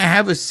think you're going to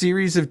have a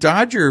series of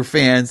Dodger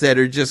fans that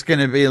are just going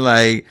to be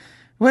like,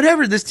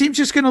 whatever, this team's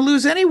just going to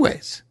lose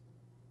anyways.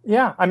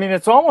 Yeah, I mean,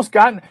 it's almost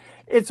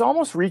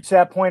reached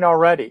that point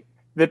already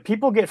that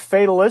people get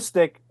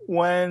fatalistic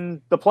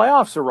when the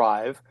playoffs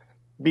arrive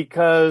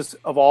because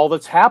of all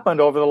that's happened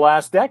over the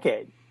last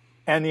decade.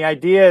 And the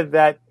idea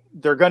that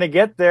they're going to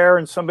get there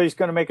and somebody's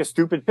going to make a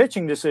stupid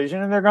pitching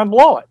decision and they're going to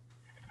blow it.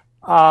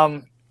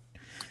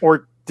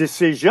 Or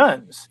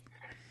decisions.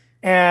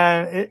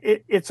 And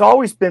it's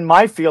always been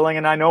my feeling,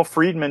 and I know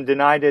Friedman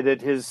denied it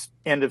at his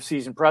end of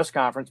season press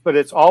conference, but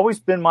it's always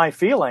been my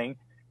feeling,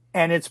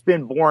 and it's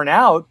been borne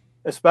out,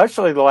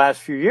 especially the last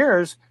few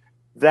years,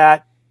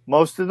 that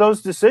most of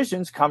those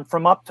decisions come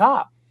from up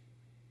top.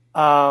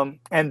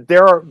 And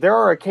there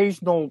are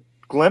occasional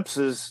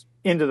glimpses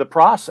into the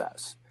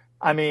process.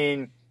 I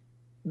mean,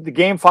 the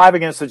Game 5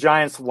 against the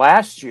Giants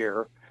last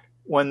year,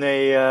 when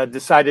they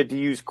decided to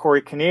use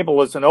Corey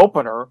Knebel as an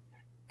opener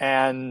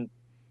and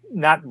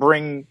not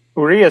bring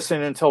Urias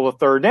in until the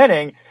third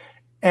inning,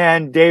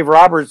 and Dave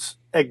Roberts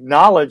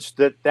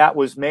acknowledged that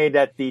was made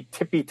at the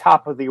tippy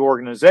top of the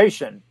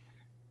organization.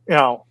 You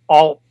know,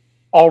 all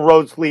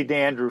roads lead to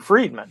Andrew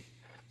Friedman.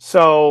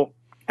 So,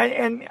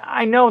 and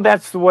I know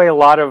that's the way a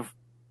lot of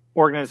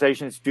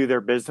organizations do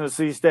their business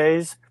these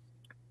days.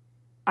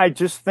 I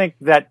just think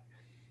that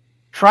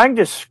trying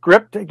to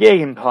script a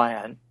game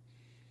plan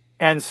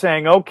and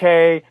saying,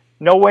 okay,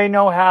 no way,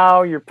 no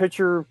how, your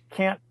pitcher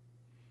can't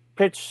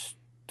pitch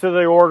to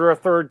the order a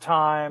third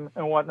time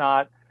and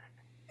whatnot,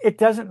 it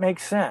doesn't make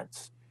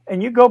sense.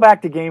 And you go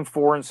back to Game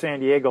 4 in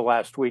San Diego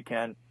last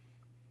weekend,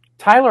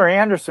 Tyler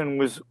Anderson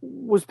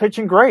was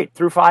pitching great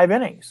through 5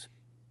 innings.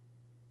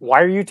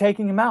 Why are you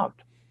taking him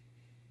out?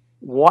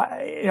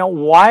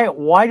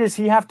 Why does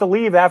he have to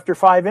leave after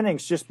 5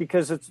 innings just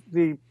because it's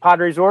the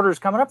Padres' order is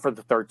coming up for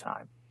the third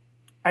time?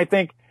 I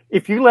think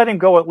if you let him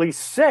go at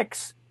least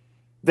 6,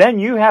 then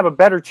you have a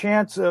better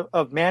chance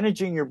of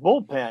managing your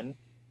bullpen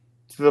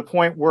to the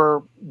point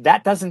where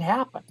that doesn't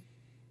happen.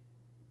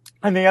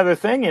 And the other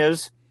thing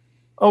is,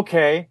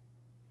 okay,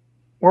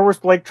 where was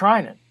Blake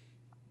Trinan?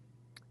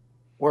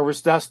 Where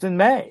was Dustin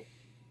May?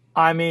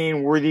 I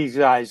mean, were these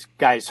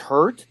guys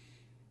hurt?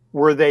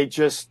 Were they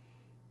just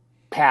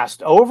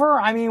passed over?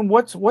 I mean,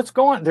 what's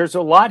going on? There's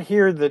a lot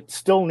here that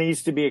still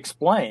needs to be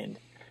explained.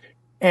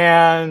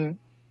 And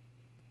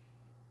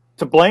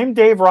to blame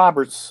Dave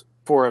Roberts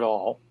for it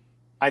all,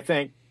 I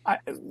think,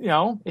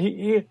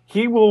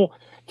 he will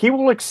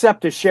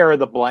accept a share of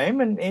the blame,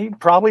 and he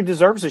probably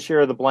deserves a share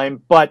of the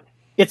blame, but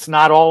it's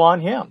not all on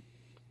him.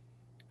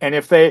 And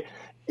if they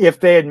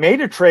had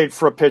made a trade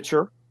for a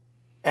pitcher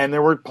and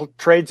there were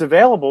trades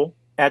available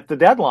at the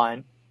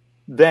deadline,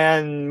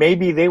 then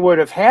maybe they would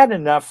have had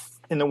enough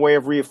in the way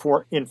of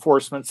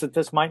reinforcements that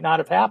this might not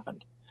have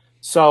happened.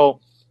 So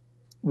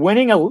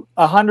winning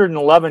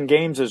 111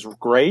 games is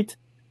great,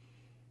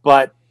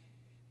 but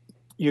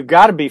you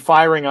got to be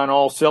firing on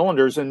all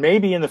cylinders. And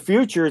maybe in the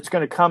future, it's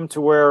going to come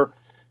to where,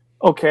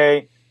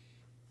 okay,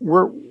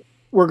 we're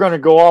going to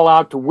go all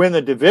out to win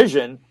the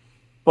division,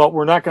 but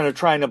we're not going to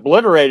try and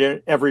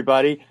obliterate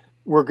everybody.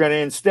 We're going to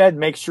instead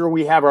make sure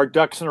we have our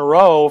ducks in a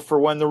row for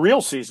when the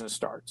real season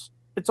starts.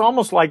 It's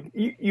almost like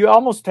you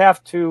almost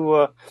have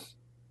to,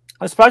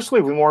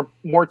 especially with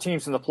more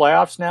teams in the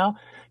playoffs now,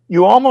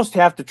 you almost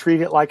have to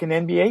treat it like an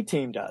NBA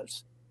team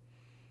does.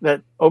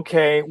 That,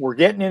 okay, we're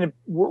getting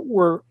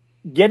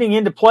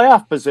into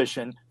playoff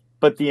position,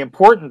 but the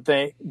important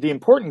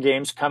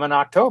games come in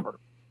October,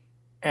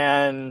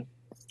 and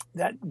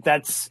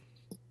that's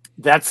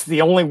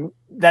the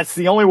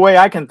only way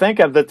I can think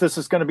of that this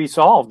is going to be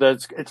solved.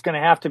 It's going to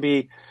have to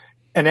be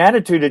an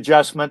attitude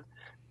adjustment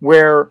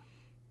where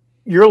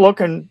you're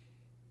looking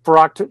to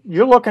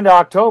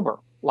October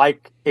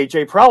like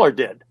AJ Preller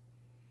did.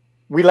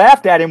 We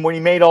laughed at him when he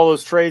made all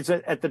those trades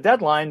at the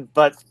deadline,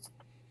 but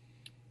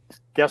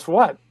guess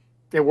what?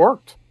 It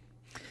worked.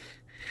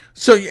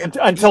 So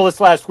until this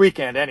last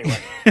weekend, anyway.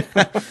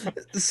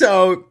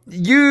 So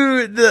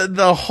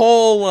the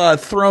whole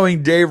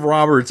throwing Dave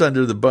Roberts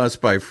under the bus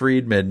by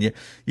Friedman,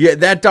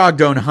 that dog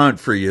don't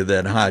hunt for you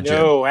then, huh, Jim?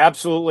 No,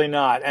 absolutely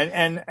not.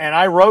 And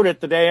I wrote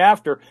it the day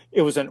after.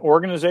 It was an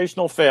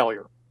organizational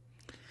failure.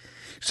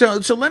 So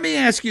let me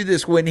ask you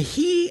this: when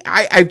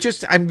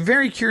I'm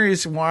very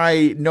curious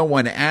why no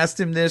one asked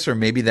him this, or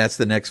maybe that's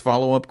the next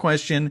follow-up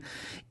question.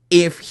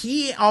 If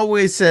he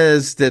always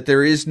says that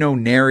there is no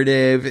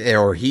narrative,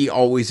 or he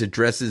always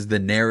addresses the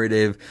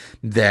narrative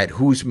that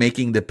who's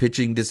making the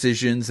pitching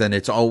decisions and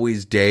it's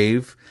always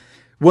Dave.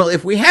 Well,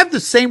 if we have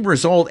the same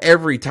result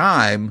every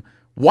time,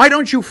 why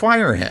don't you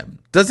fire him?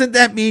 Doesn't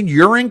that mean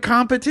you're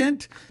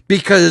incompetent?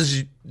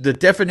 Because the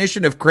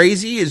definition of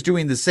crazy is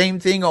doing the same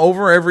thing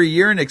over every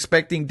year and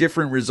expecting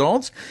different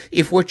results.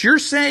 If what you're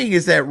saying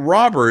is that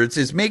Roberts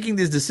is making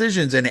these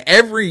decisions and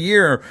every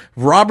year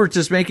Roberts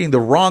is making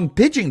the wrong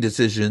pitching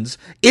decisions,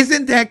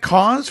 isn't that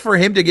cause for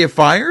him to get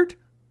fired?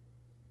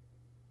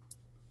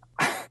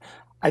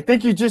 I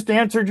think you just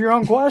answered your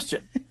own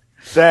question.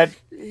 That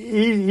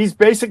he's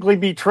basically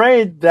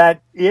betrayed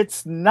that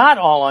it's not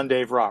all on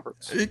Dave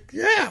Roberts.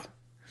 Yeah.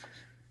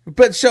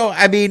 But so,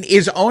 I mean,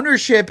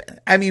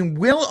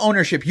 will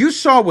ownership, you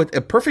saw what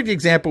a perfect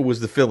example was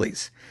the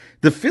Phillies.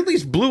 The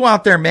Phillies blew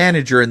out their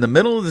manager in the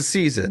middle of the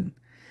season,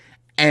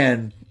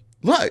 and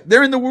look,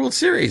 they're in the World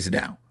Series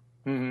now.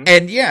 Mm-hmm.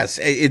 And yes,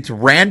 it's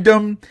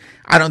random.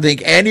 I don't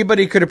think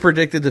anybody could have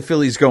predicted the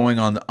Phillies going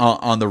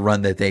on the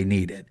run that they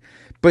needed.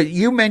 But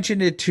you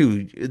mentioned it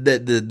too,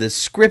 the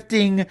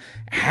scripting,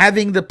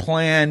 having the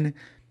plan.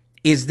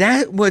 Is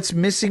that what's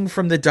missing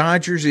from the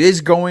Dodgers, is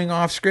going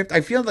off script?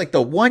 I feel like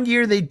the 1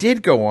 year they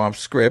did go off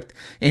script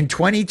in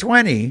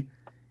 2020,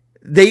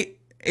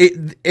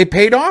 it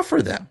paid off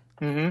for them.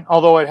 Mm-hmm.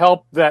 Although it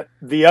helped that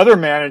the other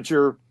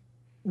manager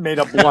made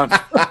a blunt.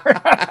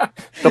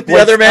 The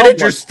other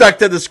manager stuck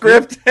to the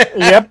script?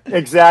 Yep,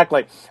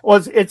 exactly.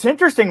 Well, it's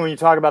interesting when you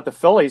talk about the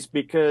Phillies,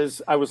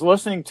 because I was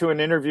listening to an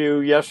interview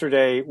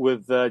yesterday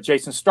with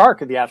Jason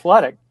Stark of The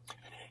Athletic,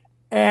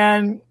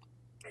 and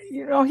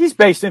he's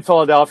based in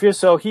Philadelphia,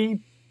 so he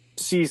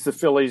sees the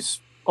Phillies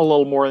a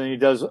little more than he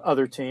does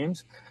other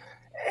teams.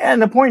 And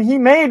the point he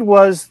made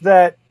was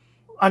that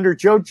under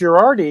Joe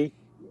Girardi,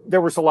 there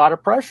was a lot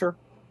of pressure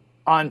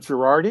on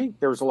Girardi.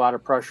 There was a lot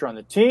of pressure on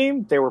the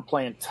team. They were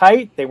playing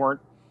tight.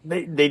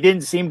 They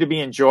didn't seem to be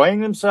enjoying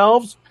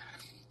themselves.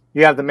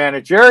 You have the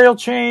managerial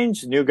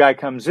change. The new guy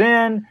comes in,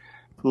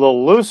 a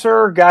little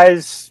looser.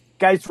 Guys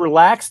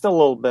relaxed a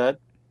little bit.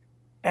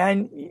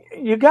 And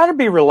you got to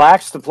be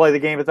relaxed to play the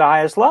game at the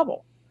highest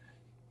level.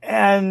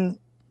 And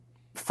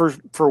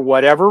for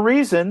whatever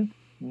reason,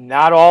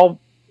 not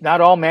all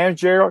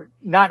managerial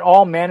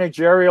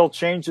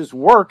changes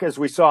work, as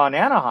we saw in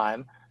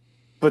Anaheim,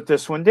 but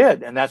this one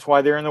did, and that's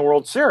why they're in the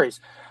World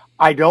Series.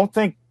 I don't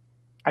think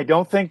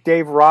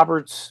Dave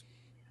Roberts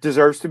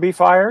deserves to be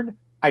fired.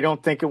 I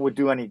don't think it would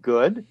do any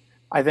good.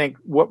 I think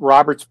what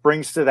Roberts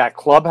brings to that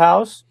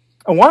clubhouse,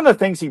 and one of the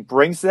things he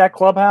brings to that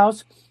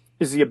clubhouse,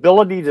 is the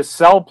ability to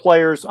sell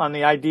players on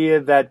the idea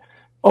that,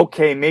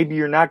 okay, maybe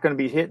you're not going to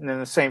be hitting in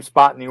the same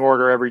spot in the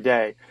order every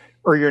day,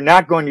 or you're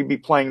not going to be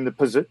playing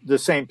the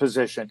same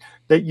position,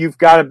 that you've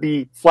got to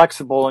be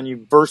flexible and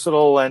you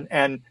versatile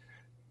and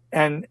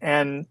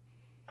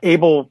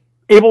able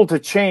to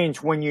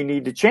change when you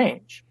need to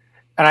change.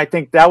 And I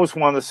think that was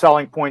one of the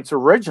selling points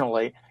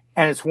originally.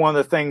 And it's one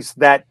of the things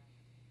that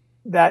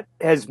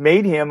has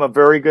made him a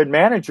very good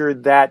manager,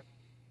 that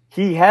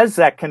he has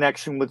that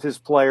connection with his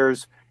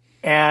players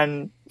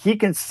and he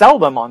can sell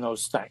them on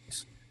those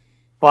things.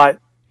 But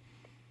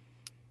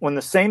when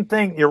the same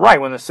thing, you're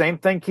right, when the same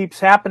thing keeps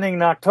happening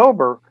in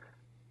October,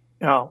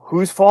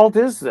 whose fault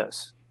is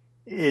this?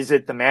 Is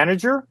it the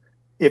manager?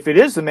 If it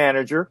is the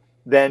manager,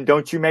 then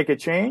don't you make a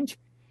change?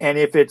 And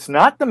if it's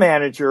not the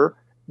manager,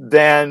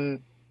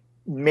 then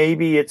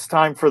maybe it's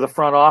time for the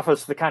front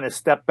office to kind of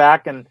step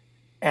back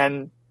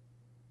and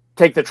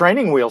take the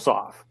training wheels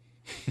off.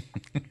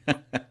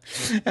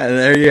 And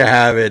there you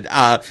have it.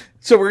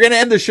 So we're going to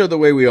end the show the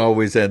way we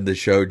always end the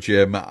show,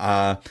 Jim.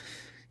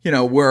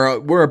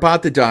 We're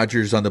about the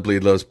Dodgers on the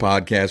Bleed Lows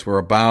podcast. We're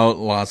about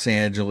Los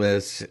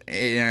Angeles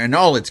and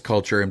all its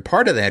culture. And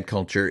part of that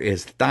culture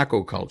is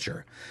taco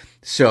culture.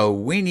 So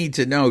we need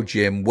to know,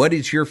 Jim, what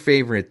is your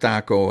favorite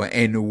taco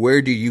and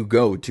where do you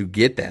go to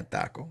get that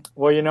taco?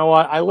 Well, you know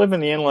what? I live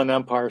in the Inland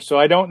Empire, so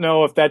I don't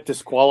know if that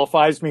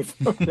disqualifies me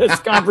from this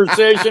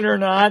conversation or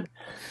not.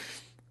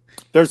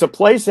 There's a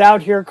place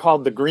out here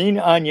called the Green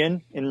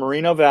Onion in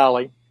Moreno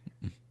Valley,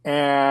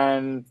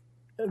 and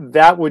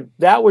that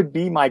would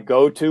be my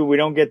go-to. We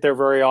don't get there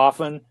very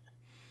often,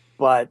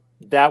 but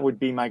that would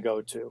be my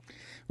go-to.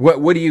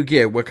 What do you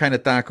get? What kind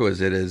of taco is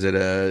it? Is it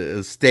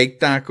a steak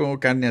taco,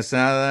 carne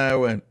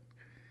asada?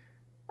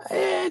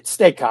 It's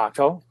steak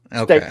taco.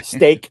 Okay.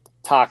 Steak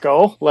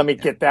taco. Let me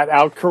get that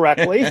out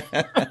correctly.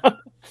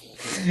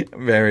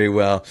 Very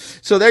well.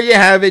 So there you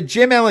have it.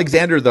 Jim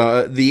Alexander,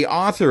 the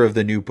author of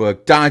the new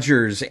book,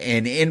 Dodgers,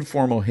 An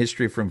Informal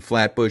History from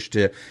Flatbush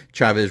to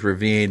Chavez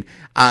Ravine.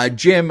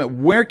 Jim,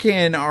 where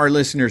can our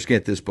listeners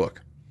get this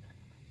book?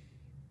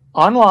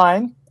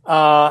 Online.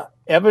 I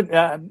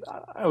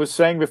was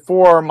saying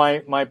before,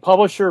 my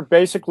publisher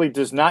basically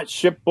does not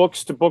ship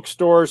books to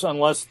bookstores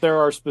unless there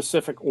are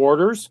specific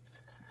orders.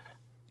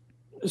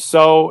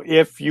 So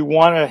if you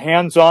want a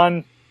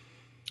hands-on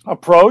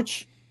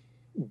approach,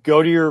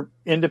 go to your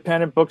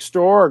independent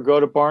bookstore or go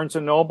to Barnes &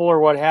 Noble or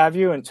what have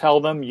you and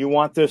tell them you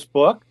want this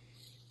book.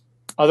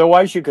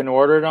 Otherwise, you can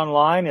order it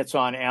online. It's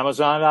on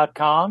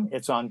Amazon.com.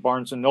 It's on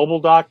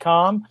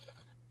BarnesandNoble.com.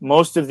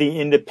 Most of the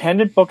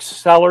independent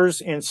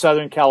booksellers in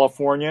Southern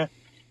California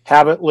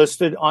have it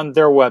listed on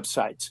their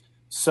websites.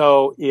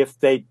 So if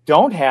they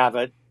don't have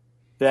it,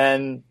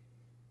 then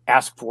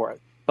ask for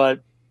it.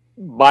 But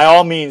by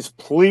all means,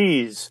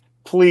 please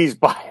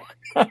buy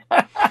it.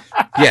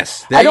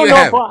 Yes, I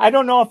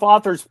don't know if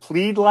authors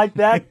plead like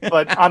that,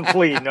 but I'm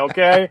pleading,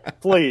 okay?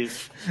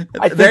 Please.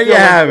 There you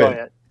have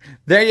it.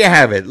 There you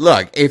have it.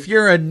 Look, if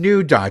you're a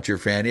new Dodger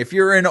fan, if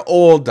you're an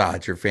old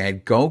Dodger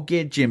fan, go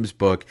get Jim's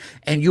book,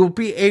 and you'll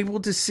be able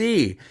to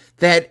see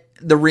that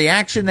the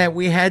reaction that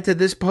we had to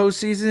this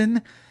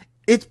postseason,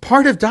 it's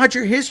part of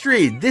Dodger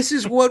history. This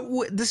is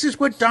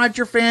what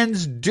Dodger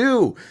fans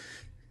do.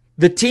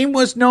 The team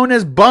was known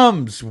as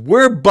bums.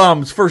 We're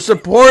bums for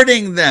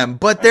supporting them,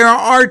 but they're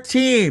our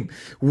team.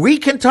 We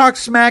can talk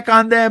smack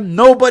on them.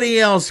 Nobody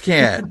else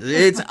can.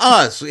 It's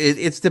us.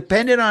 It's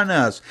dependent on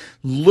us.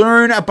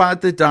 Learn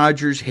about the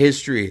Dodgers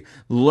history.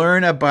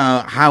 Learn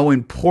about how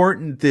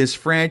important this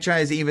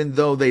franchise, even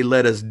though they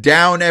let us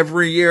down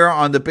every year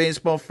on the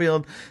baseball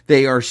field,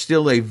 they are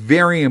still a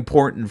very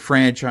important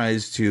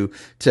franchise to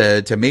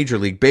Major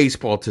League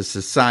Baseball, to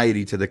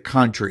society, to the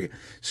country.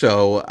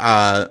 So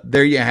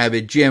there you have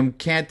it, Jim.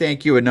 Can't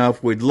thank you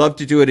enough. We'd love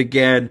to do it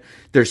again.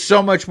 There's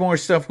so much more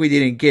stuff we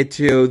didn't get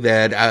to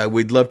that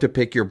we'd love to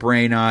pick your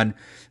brain on.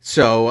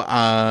 So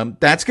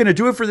that's going to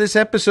do it for this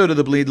episode of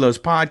the Bleed Lows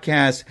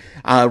podcast.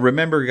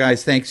 Remember,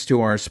 guys, thanks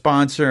to our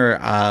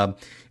sponsor.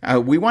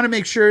 We want to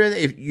make sure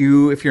that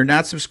if you're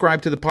not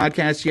subscribed to the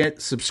podcast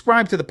yet,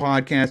 subscribe to the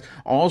podcast.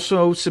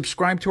 Also,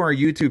 subscribe to our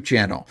YouTube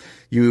channel.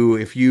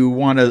 If you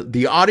want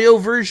the audio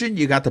version,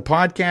 you got the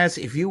podcast.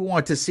 If you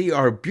want to see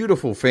our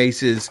beautiful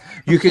faces,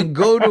 you can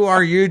go to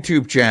our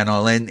YouTube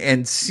channel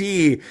and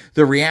see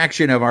the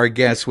reaction of our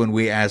guests when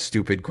we ask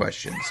stupid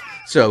questions.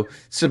 So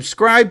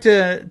subscribe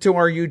to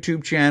our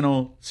YouTube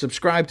channel,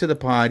 subscribe to the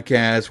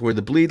podcast. We're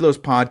the Bleed Lows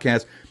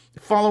Podcast.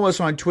 Follow us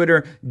on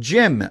Twitter.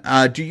 Jim,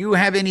 do you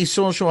have any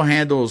social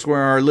handles where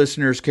our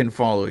listeners can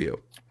follow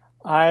you?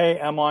 I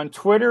am on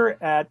Twitter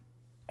at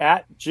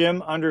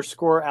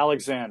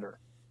Jim_Alexander.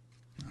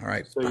 All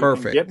right, so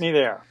perfect. You can get me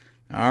there.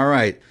 All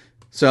right.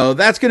 So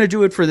that's going to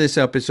do it for this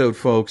episode,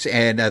 folks.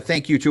 And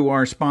thank you to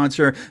our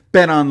sponsor,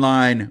 Bet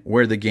Online,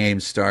 where the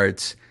game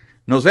starts.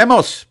 Nos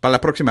vemos para la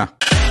próxima.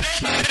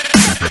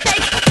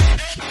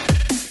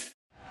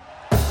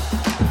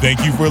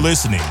 Thank you for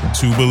listening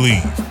to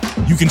Believe.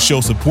 You can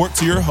show support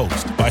to your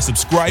host by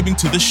subscribing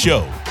to the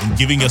show and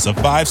giving us a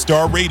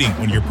 5-star rating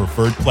on your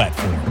preferred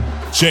platform.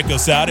 Check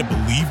us out at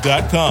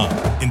Believe.com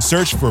and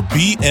search for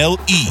BLEAV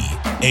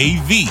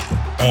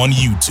on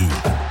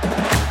YouTube.